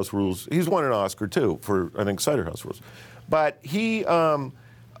 Cider House Rules. He's won an Oscar too for, I think, Cider House Rules. But he, I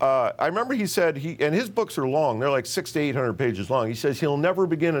remember he said and his books are long. They're like 600 to 800 pages long. He says he'll never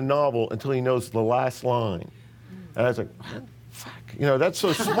begin a novel until he knows the last line. And I was like, fuck, that's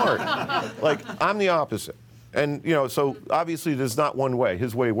so smart. Like, I'm the opposite. And, so obviously there's not one way.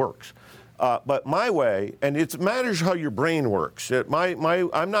 His way works. But my way, and it matters how your brain works.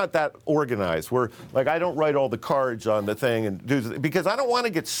 I'm not that organized where, like, I don't write all the cards on the thing and do because I don't want to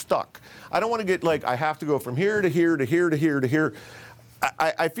get stuck. I don't want to get like I have to go from here to here to here to here to here.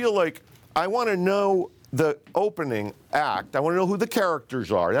 I feel like I want to know the opening act. I want to know who the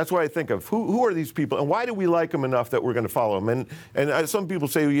characters are. That's what I think of. Who are these people, and why do we like them enough that we're going to follow them? And some people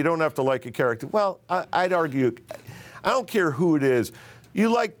say, well, you don't have to like a character. Well, I'd argue, I don't care who it is. You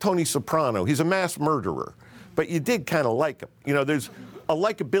like Tony Soprano. He's a mass murderer, but you did kind of like him. There's a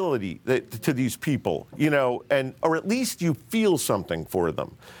likability to these people, or at least you feel something for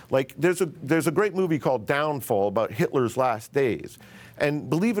them. Like there's a great movie called Downfall about Hitler's last days. And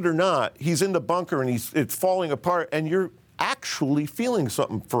believe it or not, he's in the bunker and it's falling apart, and you're actually feeling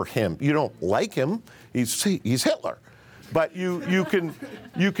something for him. You don't like him. He's Hitler. But you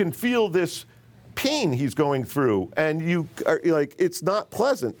can feel this pain he's going through, and you are like, it's not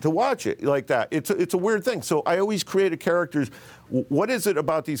pleasant to watch it like that. It's a weird thing. So I always create a characters. What is it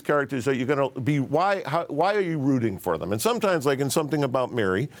about these characters that you're going to be? Why are you rooting for them? And sometimes, like in Something About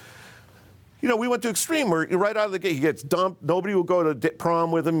Mary, we went to extreme where right out of the gate he gets dumped. Nobody will go to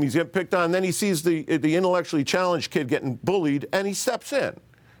prom with him. He's getting picked on. And then he sees the intellectually challenged kid getting bullied, and he steps in.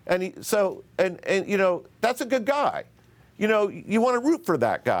 And that's a good guy. You want to root for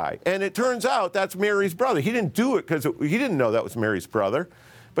that guy. And it turns out that's Mary's brother. He didn't do it because he didn't know that was Mary's brother.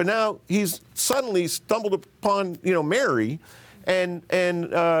 But now he's suddenly stumbled upon, Mary, and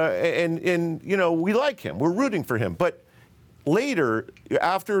we like him. We're rooting for him. But later,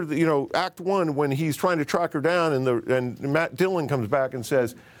 after, Act 1, when he's trying to track her down and Matt Dillon comes back and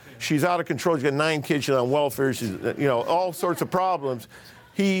says, she's out of control, she's got 9 kids, she's on welfare, she's, all sorts of problems.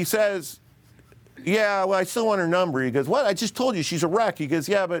 He says, yeah, well, I still want her number. He goes, what? I just told you she's a wreck. He goes,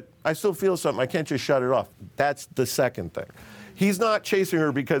 yeah, but I still feel something. I can't just shut it off. That's the second thing. He's not chasing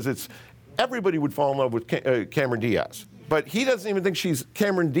her because everybody would fall in love with Cameron Diaz. But he doesn't even think she's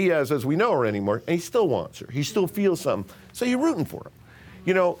Cameron Diaz as we know her anymore, and he still wants her. He still feels something. So you're rooting for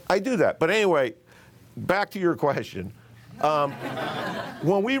him. I do that. But anyway, back to your question.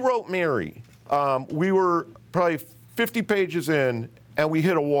 When we wrote Mary, we were probably 50 pages in, and we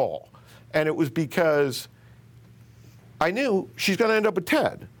hit a wall. And it was because I knew she's going to end up with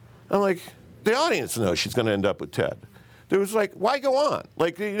Ted. I'm like, the audience knows she's going to end up with Ted. There was like, why go on?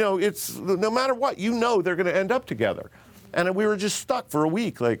 Like, it's no matter what, they're going to end up together. And we were just stuck for a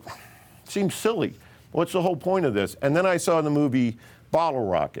week. Like, seems silly. What's the whole point of this? And then I saw the movie Bottle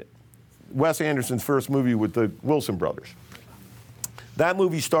Rocket, Wes Anderson's first movie with the Wilson brothers. That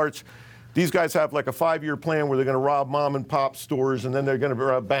movie starts. These guys have like a 5-year plan where they're going to rob mom and pop stores, and then they're going to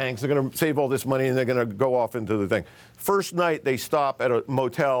rob banks. They're going to save all this money, and they're going to go off into the thing. First night, they stop at a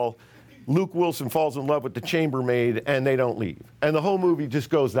motel. Luke Wilson falls in love with the chambermaid, and they don't leave. And the whole movie just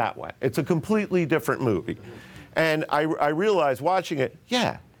goes that way. It's a completely different movie. And I realized watching it,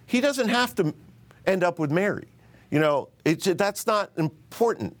 he doesn't have to end up with Mary. That's not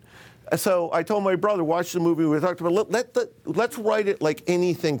important. So I told my brother, watch the movie. We talked about let's write it like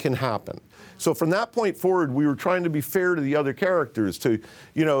anything can happen. So from that point forward, we were trying to be fair to the other characters, to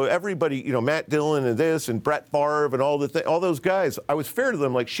everybody, Matt Dillon and this and Brett Favre and all those guys. I was fair to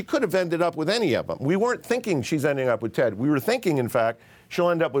them. Like, she could have ended up with any of them. We weren't thinking she's ending up with Ted. We were thinking, in fact, she'll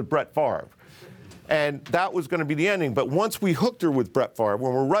end up with Brett Favre. And that was going to be the ending. But once we hooked her with Brett Favre,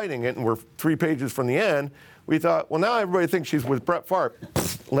 when we're writing it and we're 3 pages from the end, we thought, well, now everybody thinks she's with Brett Favre.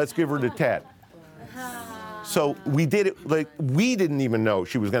 Let's give her to Ted. So we did it like we didn't even know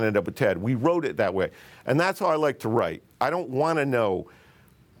she was going to end up with Ted. We wrote it that way, and that's how I like to write. I don't want to know.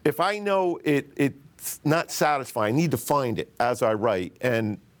 If I know it's not satisfying, I need to find it as I write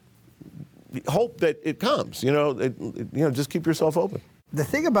and hope that it comes. Just keep yourself open. The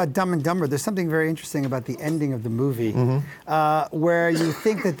thing about Dumb and Dumber, there's something very interesting about the ending of the movie, where you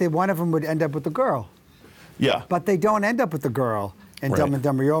think that one of them would end up with the girl. Yeah. But they don't end up with the girl in Dumb and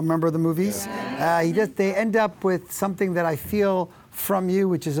Dumber. You all remember the movies? Yeah. They end up with something that I feel from you,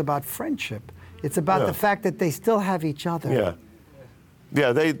 which is about friendship. It's about the fact that they still have each other. Yeah.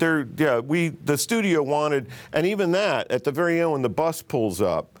 Yeah, the studio wanted, and even that, at the very end when the bus pulls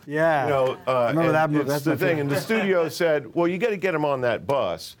up. Yeah. I remember that movie. That's the thing. And the studio said, well, you got to get him on that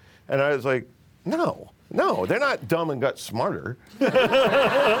bus. And I was like, no, they're not dumb and got smarter. Dumb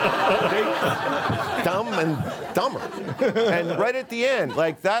and dumber. And right at the end,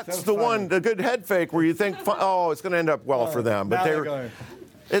 like that's the one, the good head fake where you think, oh, it's going to end up well for them. But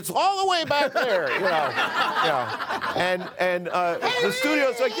it's all the way back there, And the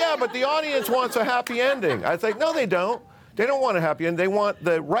studio's like, yeah, but the audience wants a happy ending. I was like, no, they don't. They don't want a happy ending. They want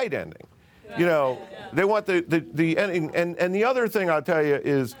the right ending. They want the ending. And the other thing I'll tell you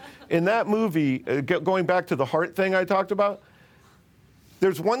is, in that movie, going back to the heart thing I talked about,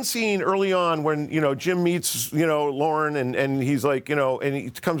 there's one scene early on when, Jim meets, Lauren and he's like, and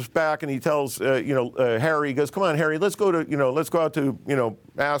he comes back and he tells, Harry, he goes, come on, Harry, let's go out to,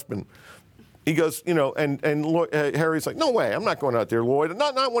 Aspen. He goes, and Harry's like, no way, I'm not going out there, Lloyd.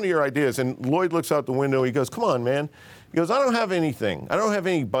 Not one of your ideas. And Lloyd looks out the window. He goes, come on, man. He goes, I don't have anything. I don't have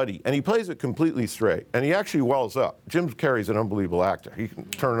anybody. And he plays it completely straight. And he actually wells up. Jim Carrey's an unbelievable actor. He can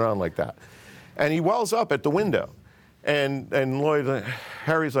turn it on like that. And he wells up at the window. And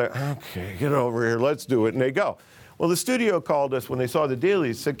Harry's like, okay, get over here, let's do it. And they go. Well, the studio called us when they saw the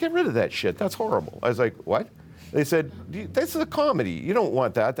dailies, said, get rid of that shit, that's horrible. I was like, what? They said, this is a comedy, you don't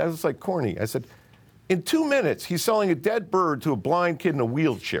want that, that's like corny. I said, in 2 minutes, he's selling a dead bird to a blind kid in a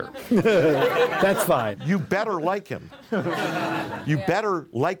wheelchair. That's fine. You better like him. You better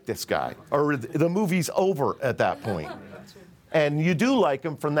like this guy, or the movie's over at that point. And you do like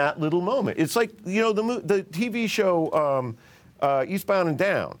him from that little moment. It's like, the TV show Eastbound and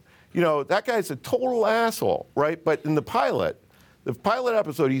Down. That guy's a total asshole, right? But in the pilot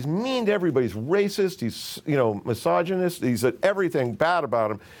episode, he's mean to everybody. He's racist, he's, misogynist, he's everything bad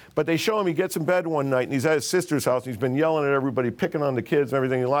about him. But they show him, he gets in bed one night, and he's at his sister's house, and he's been yelling at everybody, picking on the kids and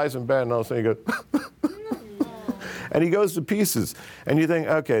everything. He lies in bed, and all of a sudden he goes, and he goes to pieces. And you think,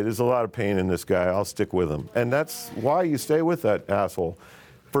 okay, there's a lot of pain in this guy. I'll stick with him. And that's why you stay with that asshole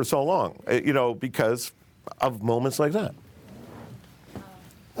for so long, because of moments like that.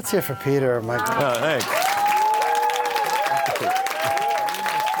 Let's hear for Peter, Michael. Thanks.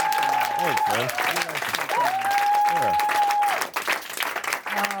 Thanks, man.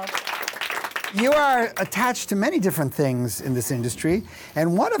 You are attached to many different things in this industry,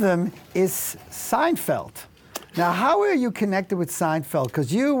 and one of them is Seinfeld. Now, how are you connected with Seinfeld? Because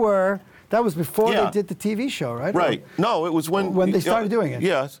that was before they did the TV show, right? Right. No, it was when they started doing it.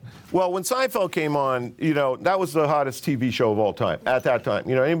 Yes. Well, when Seinfeld came on, that was the hottest TV show of all time at that time.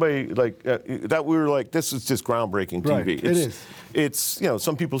 Anybody that we were like, this is just groundbreaking TV. Right. It is. It's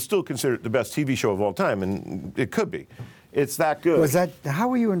some people still consider it the best TV show of all time, and it could be. It's that good. How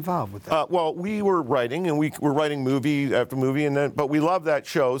were you involved with that? Well, we were writing, and we were writing movie after movie, but we loved that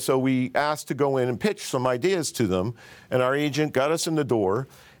show, so we asked to go in and pitch some ideas to them, and our agent got us in the door,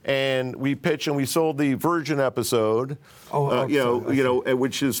 and we pitched and we sold the Virgin episode,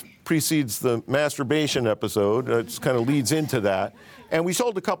 which precedes the masturbation episode. It kind of leads into that. And we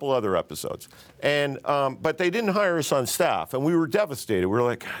sold a couple other episodes, but they didn't hire us on staff, and we were devastated. We were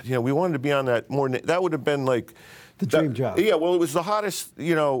like, God, we wanted to be on that more. That would have been like the dream job. Yeah, well, it was the hottest.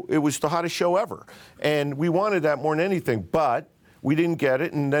 It was the hottest show ever, and we wanted that more than anything. But we didn't get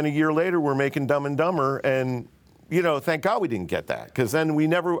it, and then a year later, we're making Dumb and Dumber, and thank God we didn't get that, because then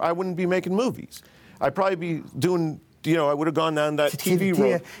I wouldn't be making movies. I'd probably be doing. I would have gone down that TV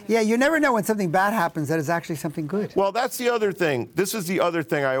road. Yeah, you never know when something bad happens that is actually something good. Well, that's the other thing. This is the other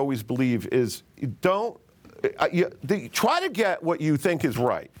thing I always believe is try to get what you think is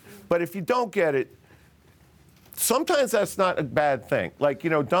right. But if you don't get it, sometimes that's not a bad thing. Like,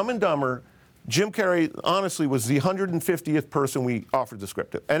 Dumb and Dumber, Jim Carrey, honestly, was the 150th person we offered the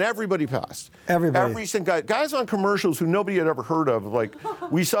script to. And everybody passed. Everybody. Every single guy. Guys on commercials who nobody had ever heard of, like,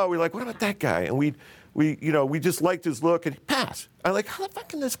 we're like, what about that guy? And we just liked his look, and he passed. I'm like, how the fuck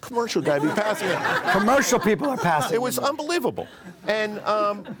can this commercial guy be passing it? Commercial people are passing. It was unbelievable. And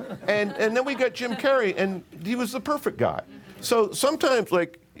then we got Jim Carrey, and he was the perfect guy. So sometimes,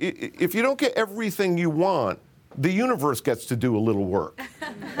 like, if you don't get everything you want, the universe gets to do a little work.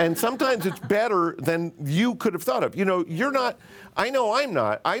 And sometimes it's better than you could have thought of. You know, you're not, I know I'm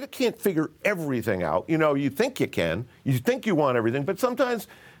not, I can't figure everything out. You know, you think you can, you think you want everything, but sometimes,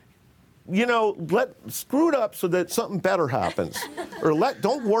 you know, screw it up so that something better happens. Or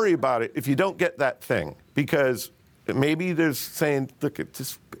don't worry about it if you don't get that thing, because maybe there's saying, look,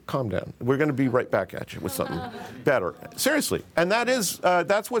 just calm down. We're going to be right back at you with something better. Seriously. And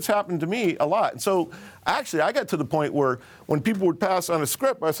that's what's happened to me a lot. And so actually, I got to the point where when people would pass on a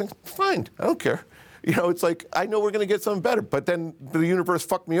script, I was thinking, fine, I don't care. You know, it's like, I know we're going to get something better. But then the universe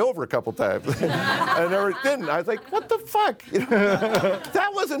fucked me over a couple times. I never didn't. I was like, what the fuck? You know, that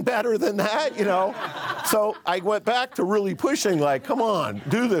wasn't better than that, you know. So I went back to really pushing, like, come on,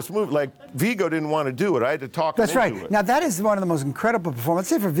 do this move. Like, Viggo didn't want to do it. I had to talk him into That's right. it. Now, that is one of the most incredible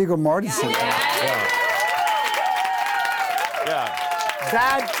performances. Let's say for Viggo Mortensen. Yeah.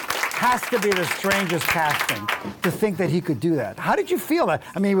 That has to be the strangest casting, to think that he could do that. How did you feel that?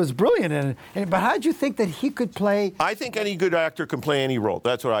 I mean, he was brilliant in it, but how did you think that he could play? I think any good actor can play any role.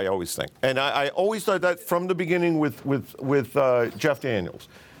 That's what I always think. And I always thought that from the beginning with Jeff Daniels.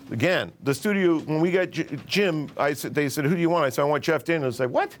 Again, the studio, when we got Jim, they said, who do you want? I said, I want Jeff Daniels. They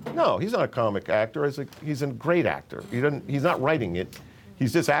said, what? No, he's not a comic actor. I said, he's a great actor. He's not writing it.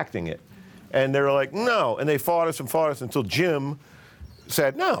 He's just acting it. And they were like, no. And they fought us until Jim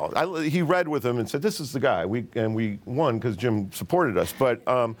said no. He read with him and said, this is the guy. We won because Jim supported us. But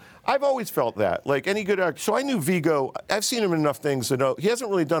I've always felt that, like any good actor. So I knew Viggo. I've seen him in enough things to know he hasn't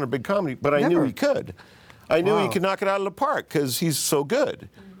really done a big comedy, but I knew he could. I knew he could knock it out of the park because he's so good.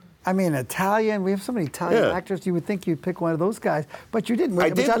 I mean, Italian. We have so many Italian actors. You would think you'd pick one of those guys, but you didn't.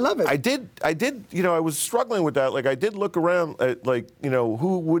 Which I love it. I did. You know, I was struggling with that. Like, I did look around at, like, you know,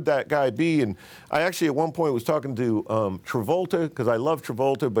 who would that guy be? And I actually at one point was talking to Travolta, because I love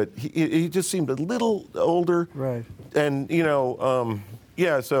Travolta, but he just seemed a little older. Right. And you know,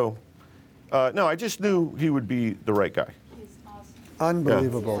 So no, I just knew he would be the right guy. He's awesome.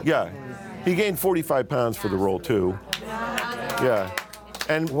 Unbelievable. Yeah. He gained 45 pounds for the role too. Yeah.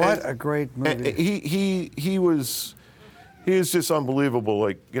 And what a great movie. He was just unbelievable.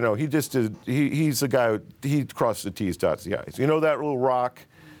 Like, you know, he's the guy he crossed the T's, dots the I's. You know that little rock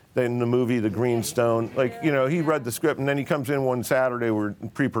in the movie, The Greenstone? Like, you know, he read the script and then he comes in one Saturday, we're in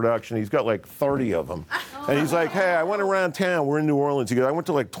pre-production, he's got like 30 of them. And he's like, hey, I went around town, we're in New Orleans. He goes, I went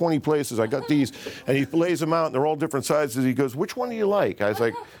to like 20 places, I got these. And he lays them out and they're all different sizes. He goes, which one do you like? I was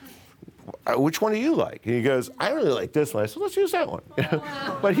like, which one do you like? And he goes, I really like this one. I said, let's use that one.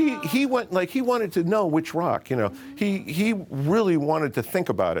 But he went, like, he wanted to know which rock, you know. He really wanted to think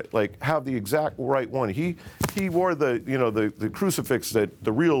about it, like have the exact right one. He wore the, you know, the crucifix that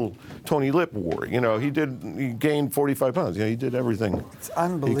the real Tony Lip wore. You know, he gained 45 pounds. You know, he did everything. It's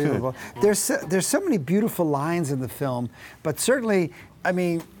unbelievable. There's so many beautiful lines in the film, but certainly, I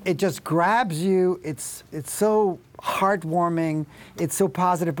mean, it just grabs you. It's so heartwarming. It's so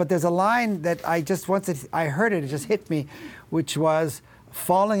positive. But there's a line that once I heard it, it just hit me, which was,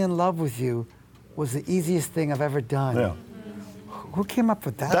 falling in love with you was the easiest thing I've ever done. Yeah. Who came up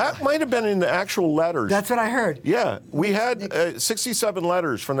with that? That might have been in the actual letters. That's what I heard. Yeah, we had 67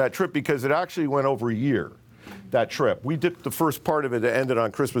 letters from that trip because it actually went over a year, that trip. We did the first part of it that ended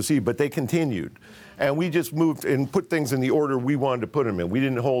on Christmas Eve, but they continued. And we just moved and put things in the order we wanted to put them in. We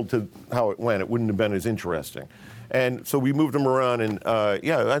didn't hold to how it went. It wouldn't have been as interesting. And so we moved them around, and I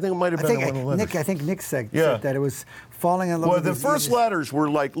think it might have been one of the letters. I think Nick said that it was falling in love with the first letters were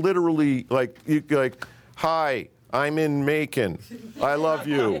like literally like, hi, I'm in Macon. I love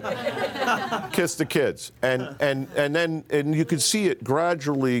you. Kiss the kids. And then you could see it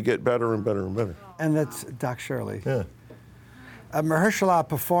gradually get better and better and better. And that's Doc Shirley. Yeah. A Mahershala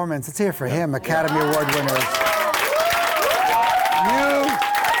performance. Let's hear for him, Academy Award winners.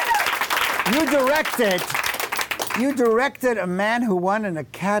 You directed a man who won an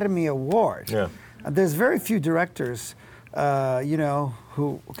Academy Award. Yeah. There's very few directors, you know,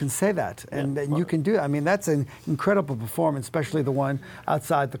 who can say that, and you can do it. I mean, that's an incredible performance, especially the one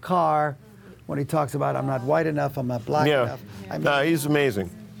outside the car, when he talks about, I'm not white enough, I'm not black enough. I mean, he's amazing.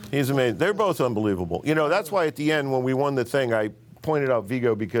 He's amazing. They're both unbelievable. You know, that's why at the end when we won the thing, I pointed out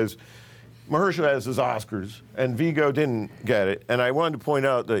Viggo because Mahershala has his Oscars, and Viggo didn't get it. And I wanted to point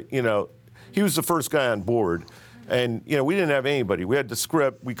out that, you know, he was the first guy on board. And, you know, we didn't have anybody. We had the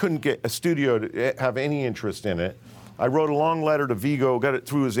script. We couldn't get a studio to have any interest in it. I wrote a long letter to Viggo, got it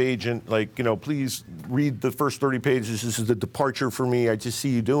through his agent, like, you know, please read the first 30 pages. This is the departure for me. I just see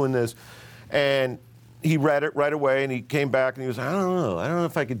you doing this. And he read it right away, and he came back, and he was like, I don't know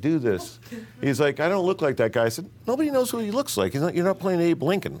if I could do this. He's like, I don't look like that guy. I said, nobody knows who he looks like. You're not playing Abe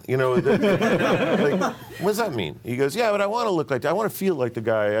Lincoln. You know, like, what does that mean? He goes, yeah, but I want to look like that. I want to feel like the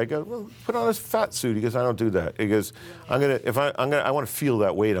guy. I go, well, put on his fat suit. He goes, I don't do that. He goes, I want to feel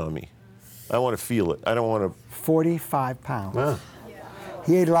that weight on me. I want to feel it. I don't want to. 45 pounds. Yeah.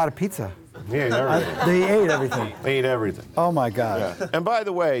 He ate a lot of pizza. He ate everything. He ate everything. He ate everything. Oh my God. Yeah. And by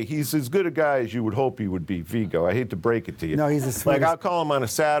the way, he's as good a guy as you would hope he would be, Vigo. I hate to break it to you. No, he's the sweetest. Like, I'll call him on a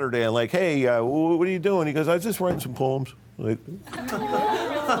Saturday and like, hey, what are you doing? He goes, I was just writing some poems. Like,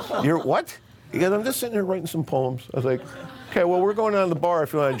 you're what? He goes, I'm just sitting here writing some poems. I was like, okay, well, we're going down to the bar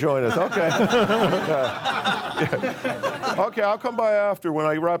if you want to join us. Okay. Yeah. Okay, I'll come by after when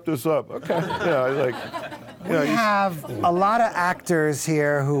I wrap this up. Okay. Yeah, like. We have a lot of actors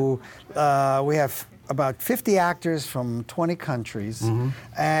here who, we have about 50 actors from 20 countries. Mm-hmm.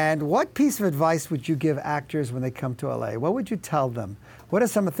 And what piece of advice would you give actors when they come to LA? What would you tell them? What are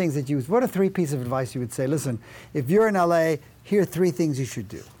some of the things that what are 3 pieces of advice you would say? Listen, if you're in LA, here are 3 things you should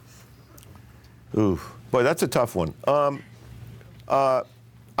do. Ooh, boy, that's a tough one. I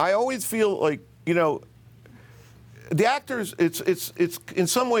always feel like, you know, the actors, it's in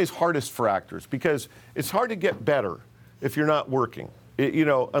some ways hardest for actors because it's hard to get better if you're not working. You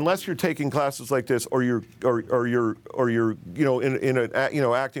know, unless you're taking classes like this, or you're you know, in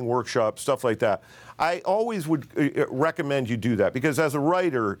a acting workshop, stuff like that. I always would recommend you do that because as a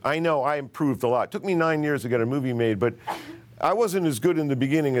writer, I know I improved a lot. It took me 9 years to get a movie made, but I wasn't as good in the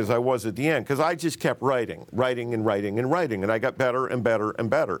beginning as I was at the end because I just kept writing, and I got better and better and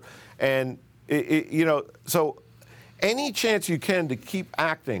better. And you know, so. Any chance you can to keep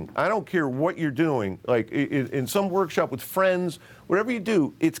acting, I don't care what you're doing, like in some workshop with friends, whatever you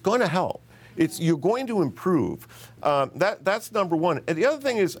do, it's going to help. You're going to improve. That's number one. And the other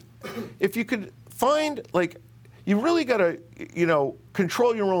thing is, if you could find, like, you really got to, you know,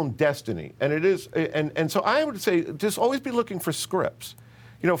 control your own destiny. And it is, and so I would say, just always be looking for scripts.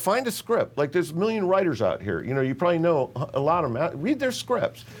 You know, find a script. Like, there's a million writers out here. You know, you probably know a lot of them. Read their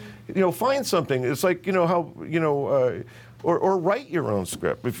scripts. You know, find something. It's like, you know, how, you know, or write your own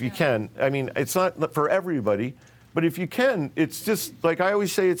script if you can. I mean, it's not for everybody, but if you can, it's just, like I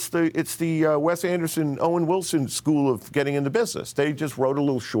always say, it's the Wes Anderson, Owen Wilson school of getting into business. They just wrote a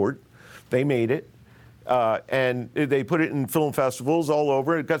little short. They made it. And they put it in film festivals all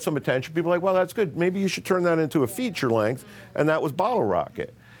over. It got some attention. People are like, well, that's good. Maybe you should turn that into a feature length. And that was Bottle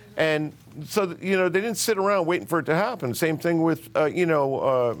Rocket. And so, you know, they didn't sit around waiting for it to happen. Same thing with, you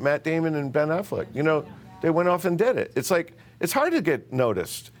know, Matt Damon and Ben Affleck. You know, they went off and did it. It's like, it's hard to get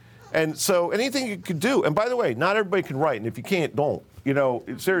noticed. And so anything you could do, and by the way, not everybody can write. And if you can't, don't. You know,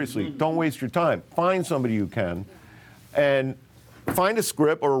 seriously, don't waste your time. Find somebody who can. And find a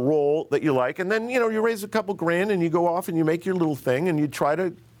script or a role that you like, and then, you know, you raise a couple grand and you go off and you make your little thing and you try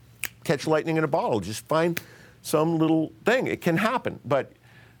to catch lightning in a bottle. Just find some little thing. It can happen, but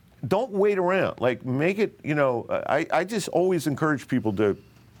don't wait around. Like, make it, you know, I just always encourage people to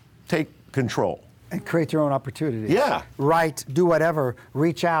take control. And create your own opportunities. Yeah. Write, do whatever,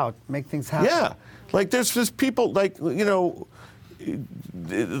 reach out, make things happen. Yeah. Like, there's just people, like, you know,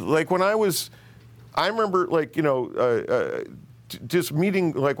 like when I remember, like, you know, just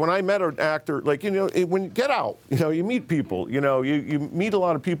meeting, like when I met an actor, like, you know, when you get out, you know, you meet people, you know, you meet a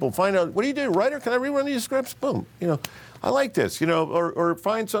lot of people, find out, what do you do, writer? Can I rerun these scripts? Boom. You know, I like this, you know, or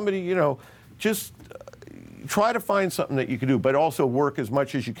find somebody, you know, just try to find something that you can do, but also work as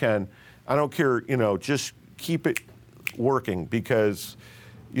much as you can. I don't care, you know, just keep it working because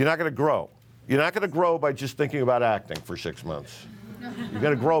you're not going to grow. You're not going to grow by just thinking about acting for 6 months. You're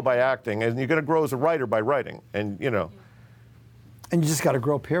going to grow by acting, and you're going to grow as a writer by writing, and, you know. And you just got to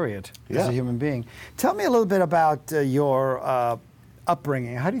grow, period, as a human being. Tell me a little bit about your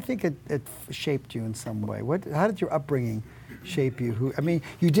upbringing. How do you think it shaped you in some way? How did your upbringing shape you? I mean,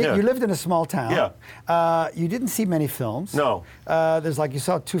 you lived in a small town. Yeah. You didn't see many films. No. There's like, you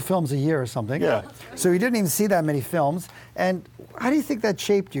saw 2 films a year or something. Yeah. So you didn't even see that many films. And how do you think that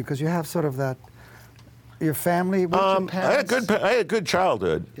shaped you? Because you have sort of that, your family, with your parents? I had a good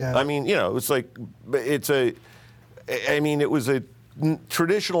childhood. Yeah. I mean, you know, it was a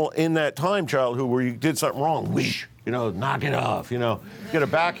traditional in that time childhood where you did something wrong, whoosh, you know, knock it off, you know, get a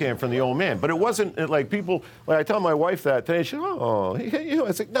backhand from the old man. But it wasn't like people, like I tell my wife that today, she said, oh, you know,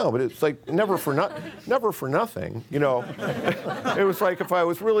 I said, no, but it's like never for nothing, you know. It was like if I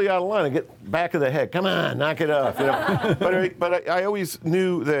was really out of line, I'd get back of the head, come on, knock it off, you know. But I always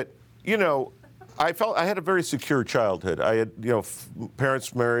knew that, you know, I felt I had a very secure childhood. I had, you know,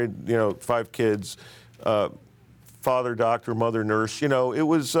 parents married, you know, 5 kids, father doctor, mother nurse. You know, it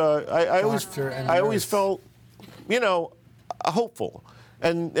was. I always felt, you know, hopeful.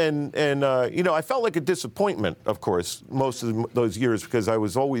 And you know, I felt like a disappointment, of course, most of those years because I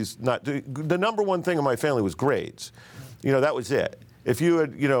was always not. The number one thing in my family was grades. You know, that was it. If you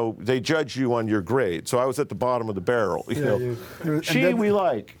had, you know, they judge you on your grade. So I was at the bottom of the barrel. You know, we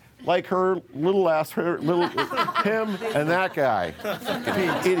like her little ass, her little him and that guy,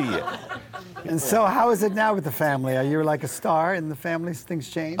 fucking idiot. And so, how is it now with the family? Are you like a star in the family?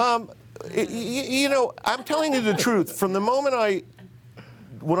 Things change? You know, I'm telling you the truth. From the moment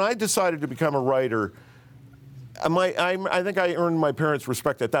when I decided to become a writer, I think I earned my parents'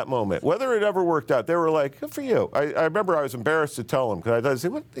 respect at that moment. Whether it ever worked out, they were like, "Good for you." I remember I was embarrassed to tell them because I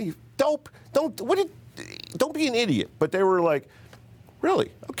said, "What the dope? Don't be an idiot." But they were like,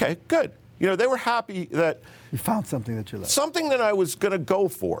 "Really? Okay, good." You know, they were happy that you found something that you liked. Something that I was going to go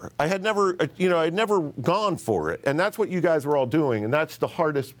for. I had never, you know, I'd never gone for it, and that's what you guys were all doing, and that's the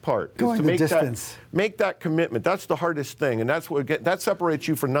hardest part. Going to the distance. Make that commitment. That's the hardest thing, and that's that separates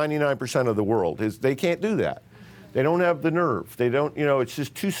you from 99% of the world. Is they can't do that. They don't have the nerve. They don't, you know, it's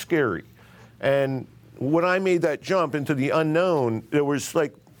just too scary. And when I made that jump into the unknown, it was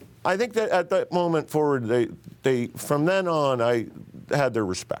like, I think that at that moment forward, they from then on, I had their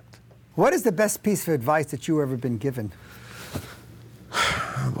respect. What is the best piece of advice that you've ever been given?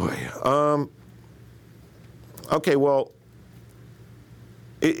 Oh boy. Okay, well,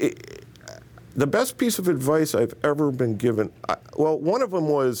 the best piece of advice I've ever been given, well, one of them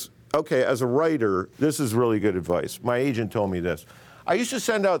was, okay, as a writer, this is really good advice. My agent told me this. I used to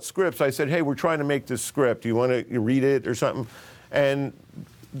send out scripts. I said, hey, we're trying to make this script. Do you want to read it or something? And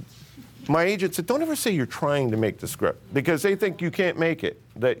my agent said, don't ever say you're trying to make the script because they think you can't make it,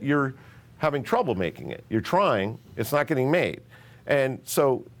 that you're having trouble making it. You're trying, it's not getting made. And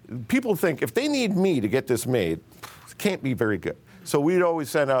so people think if they need me to get this made, it can't be very good. So we'd always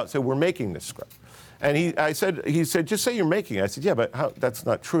send out, say, we're making this script. And he said, just say you're making it. I said, yeah, but that's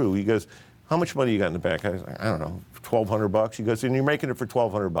not true. He goes, how much money you got in the bank? I was like, I don't know, $1,200. He goes, and you're making it for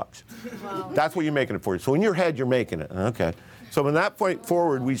 $1,200. Wow. That's what you're making it for. So in your head, you're making it. Okay. So from that point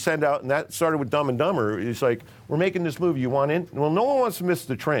forward, we send out, and that started with Dumb and Dumber. It's like, we're making this movie. You want in? Well, no one wants to miss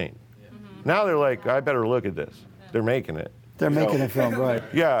the train. Yeah. Mm-hmm. Now they're like, I better look at this. They're making it. They're making a film, right?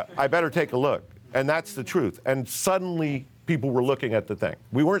 Yeah, I better take a look. And that's the truth. And suddenly, people were looking at the thing.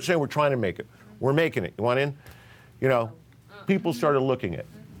 We weren't saying we're trying to make it. We're making it. You want in? You know, people started looking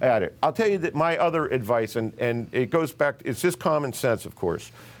at it. I'll tell you that my other advice, and it goes back, it's just common sense, of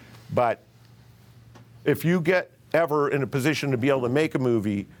course, but if you get ever in a position to be able to make a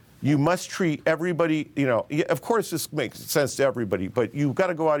movie, you must treat everybody, you know, of course this makes sense to everybody, but you've got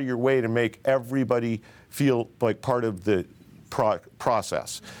to go out of your way to make everybody feel like part of the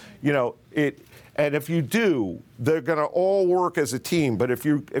process. You know, and if you do, they're going to all work as a team. But if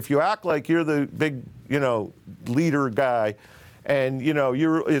you act like you're the big, you know, leader guy, and you know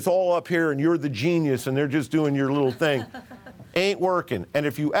it's all up here, and you're the genius, and they're just doing your little thing, ain't working. And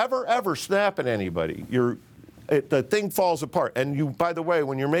if you ever snap at anybody, the thing falls apart. And you, by the way,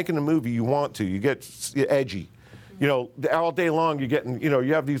 when you're making a movie, you get edgy. You know, all day long you're getting, you know,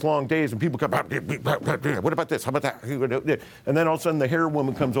 you have these long days and people come, what about this? How about that? And then all of a sudden the hair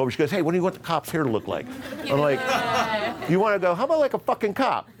woman comes over. She goes, hey, what do you want the cop's hair to look like? I'm like, you want to go, how about like a fucking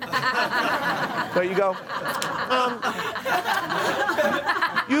cop? So you go,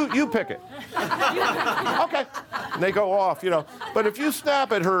 you pick it. Okay. And they go off, you know. But if you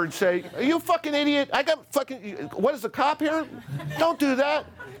snap at her and say, are you a fucking idiot? I got fucking, what is the cop here? Don't do that.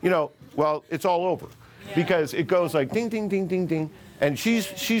 You know, well, it's all over. Because it goes like ding, ding, ding, ding, ding. And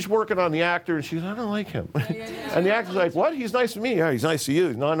she's working on the actor, and she's, I don't like him. And the actor's like, what? He's nice to me. Yeah, he's nice to you.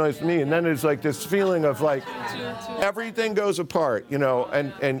 He's not nice to me. And then there's like this feeling of like, everything goes apart, you know,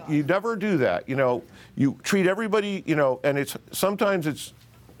 and you never do that. You know, you treat everybody, you know, and sometimes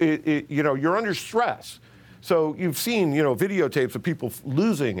you know, you're under stress. So you've seen, you know, videotapes of people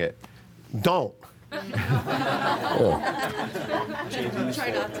losing it. Don't.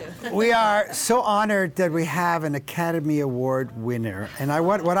 We are so honored that we have an Academy Award winner. And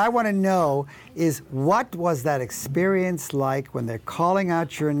what I want to know is, what was that experience like when they're calling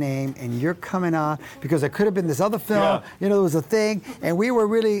out your name and you're coming on? Because it could have been this other film, yeah. You know, there was a thing. And we were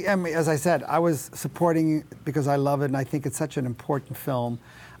really, I mean, as I said, I was supporting you because I love it and I think it's such an important film.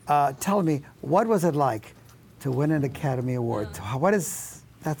 Tell me, what was it like to win an Academy Award? What is...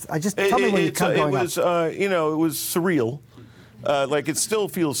 tell me when you come going up. You know, it was surreal. Like, it still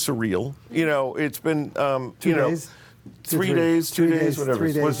feels surreal. You know, it's been, 2 days? 3 days, 2 days, whatever.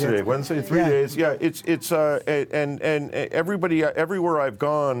 3 days, what's today? Wednesday, 3 days. Yeah, it's and everybody, everywhere I've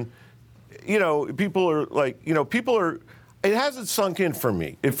gone, you know, people are like, you know, people are. It hasn't sunk in for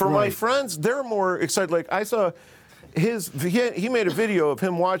me. For my friends, they're more excited. Like I saw he made a video of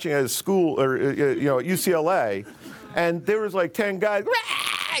him watching at his school or you know, at UCLA, and there was like 10 guys.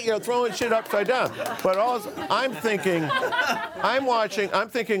 You know, throwing shit upside down. But I'm thinking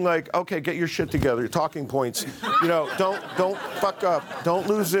like, okay, get your shit together, talking points. You know, don't fuck up, don't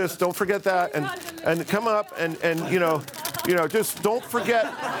lose this, don't forget that, and come up and you know, just don't forget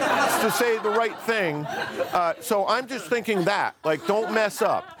to say the right thing. So I'm just thinking that, like, don't mess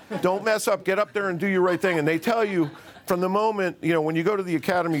up, get up there and do your right thing. And they tell you, from the moment, you know, when you go to the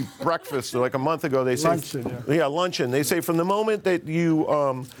Academy breakfast, like a month ago, they say, luncheon. They say from the moment that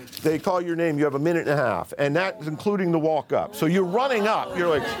you, they call your name, you have a minute and a half, and that's including the walk up. So you're running up. You're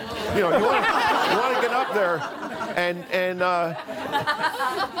like, you know, you want to get up there, and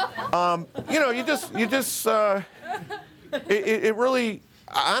you know, you just, it really,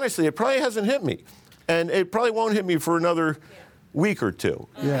 honestly, it probably hasn't hit me, and it probably won't hit me for another week or two.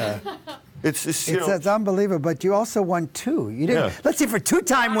 Yeah. It's unbelievable, but you also won 2. You didn't. Yeah. Let's see for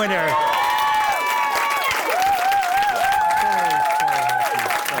 2-time winner.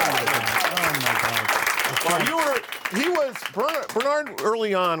 Bernard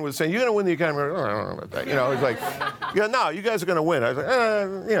early on was saying, you're going to win the Academy. I don't know about that. You know, it's like, yeah, no, you guys are going to win. I was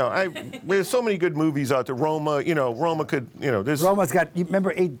like, you know, there's so many good movies out there. Roma, you know, Roma could, you know, there's. Roma's got, you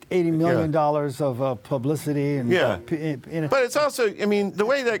remember, $80 million of publicity. And, but it's also, I mean, the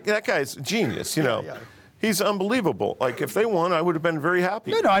way that guy's genius, you know. He's unbelievable. Like, if they won, I would have been very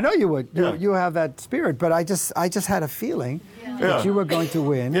happy. No, I know you would. You have that spirit, but I just had a feeling that you were going to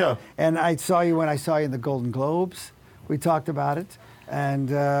win. Yeah. And I saw you when I saw you in the Golden Globes. We talked about it, and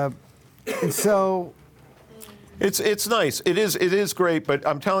so it's nice. It is great, but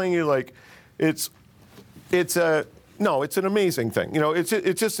I'm telling you, like, it's an amazing thing. You know,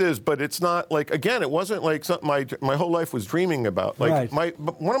 it just is. But it's not like, again, it wasn't like something my whole life was dreaming about. Like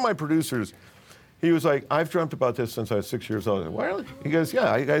one of my producers, he was like, I've dreamt about this since I was 6 years old. Well, he goes,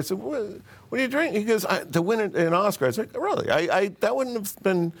 yeah. I said, what are you dreaming? He goes, to win an Oscar. I was like, really? That wouldn't have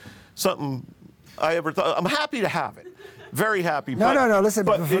been something I ever thought. I'm happy to have it. Very happy. No. Listen,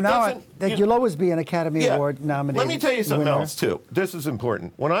 from now on, you'll always be an Academy Award nominated. Let me tell you something else, too. This is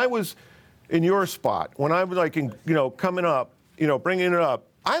important. When I was in your spot, when I was like, coming up, bringing it up,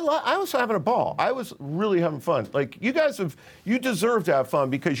 I was having a ball. I was really having fun. Like, you deserve to have fun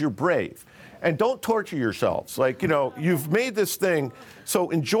because you're brave. And don't torture yourselves. Like, you've made this thing,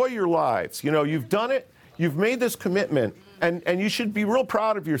 so enjoy your lives. You've done it. You've made this commitment. And you should be real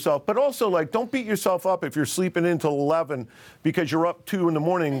proud of yourself, but also, like, don't beat yourself up if you're sleeping until 11 because you're up 2 in the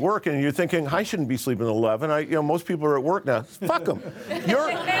morning working and you're thinking, I shouldn't be sleeping at 11. Most people are at work now. Fuck them. You've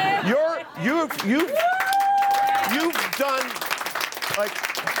done, like,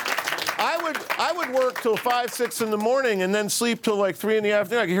 I would work till 5, 6 in the morning and then sleep till like 3 in the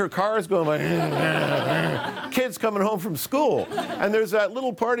afternoon. I could hear cars going like, kids coming home from school. And there's that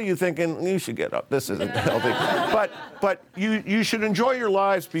little part of you thinking, you should get up. This isn't healthy. But you should enjoy your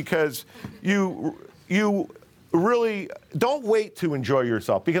lives because you really don't wait to enjoy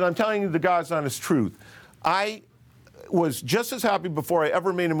yourself. Because I'm telling you the God's honest truth. I was just as happy before I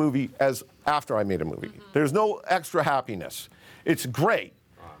ever made a movie as after I made a movie. There's no extra happiness. It's great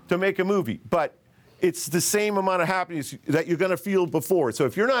to make a movie, but it's the same amount of happiness that you're going to feel before. So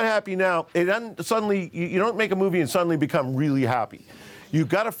if you're not happy now, you don't make a movie and suddenly become really happy. You've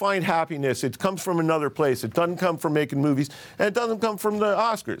got to find happiness. It comes from another place. It doesn't come from making movies, and it doesn't come from the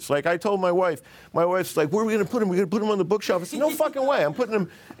Oscars. Like I told my wife's like, where are we going to put him? We're going to put him on the bookshelf. I said, no fucking way. I'm putting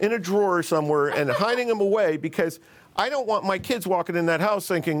him in a drawer somewhere and hiding him away because I don't want my kids walking in that house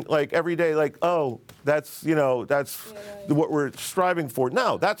thinking, like, every day, like, oh, that's what we're striving for.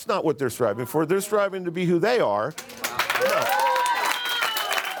 No, that's not what they're striving for. They're striving to be who they are. No.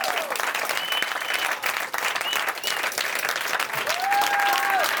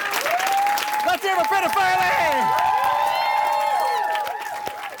 Let's hear it for Freda Farley!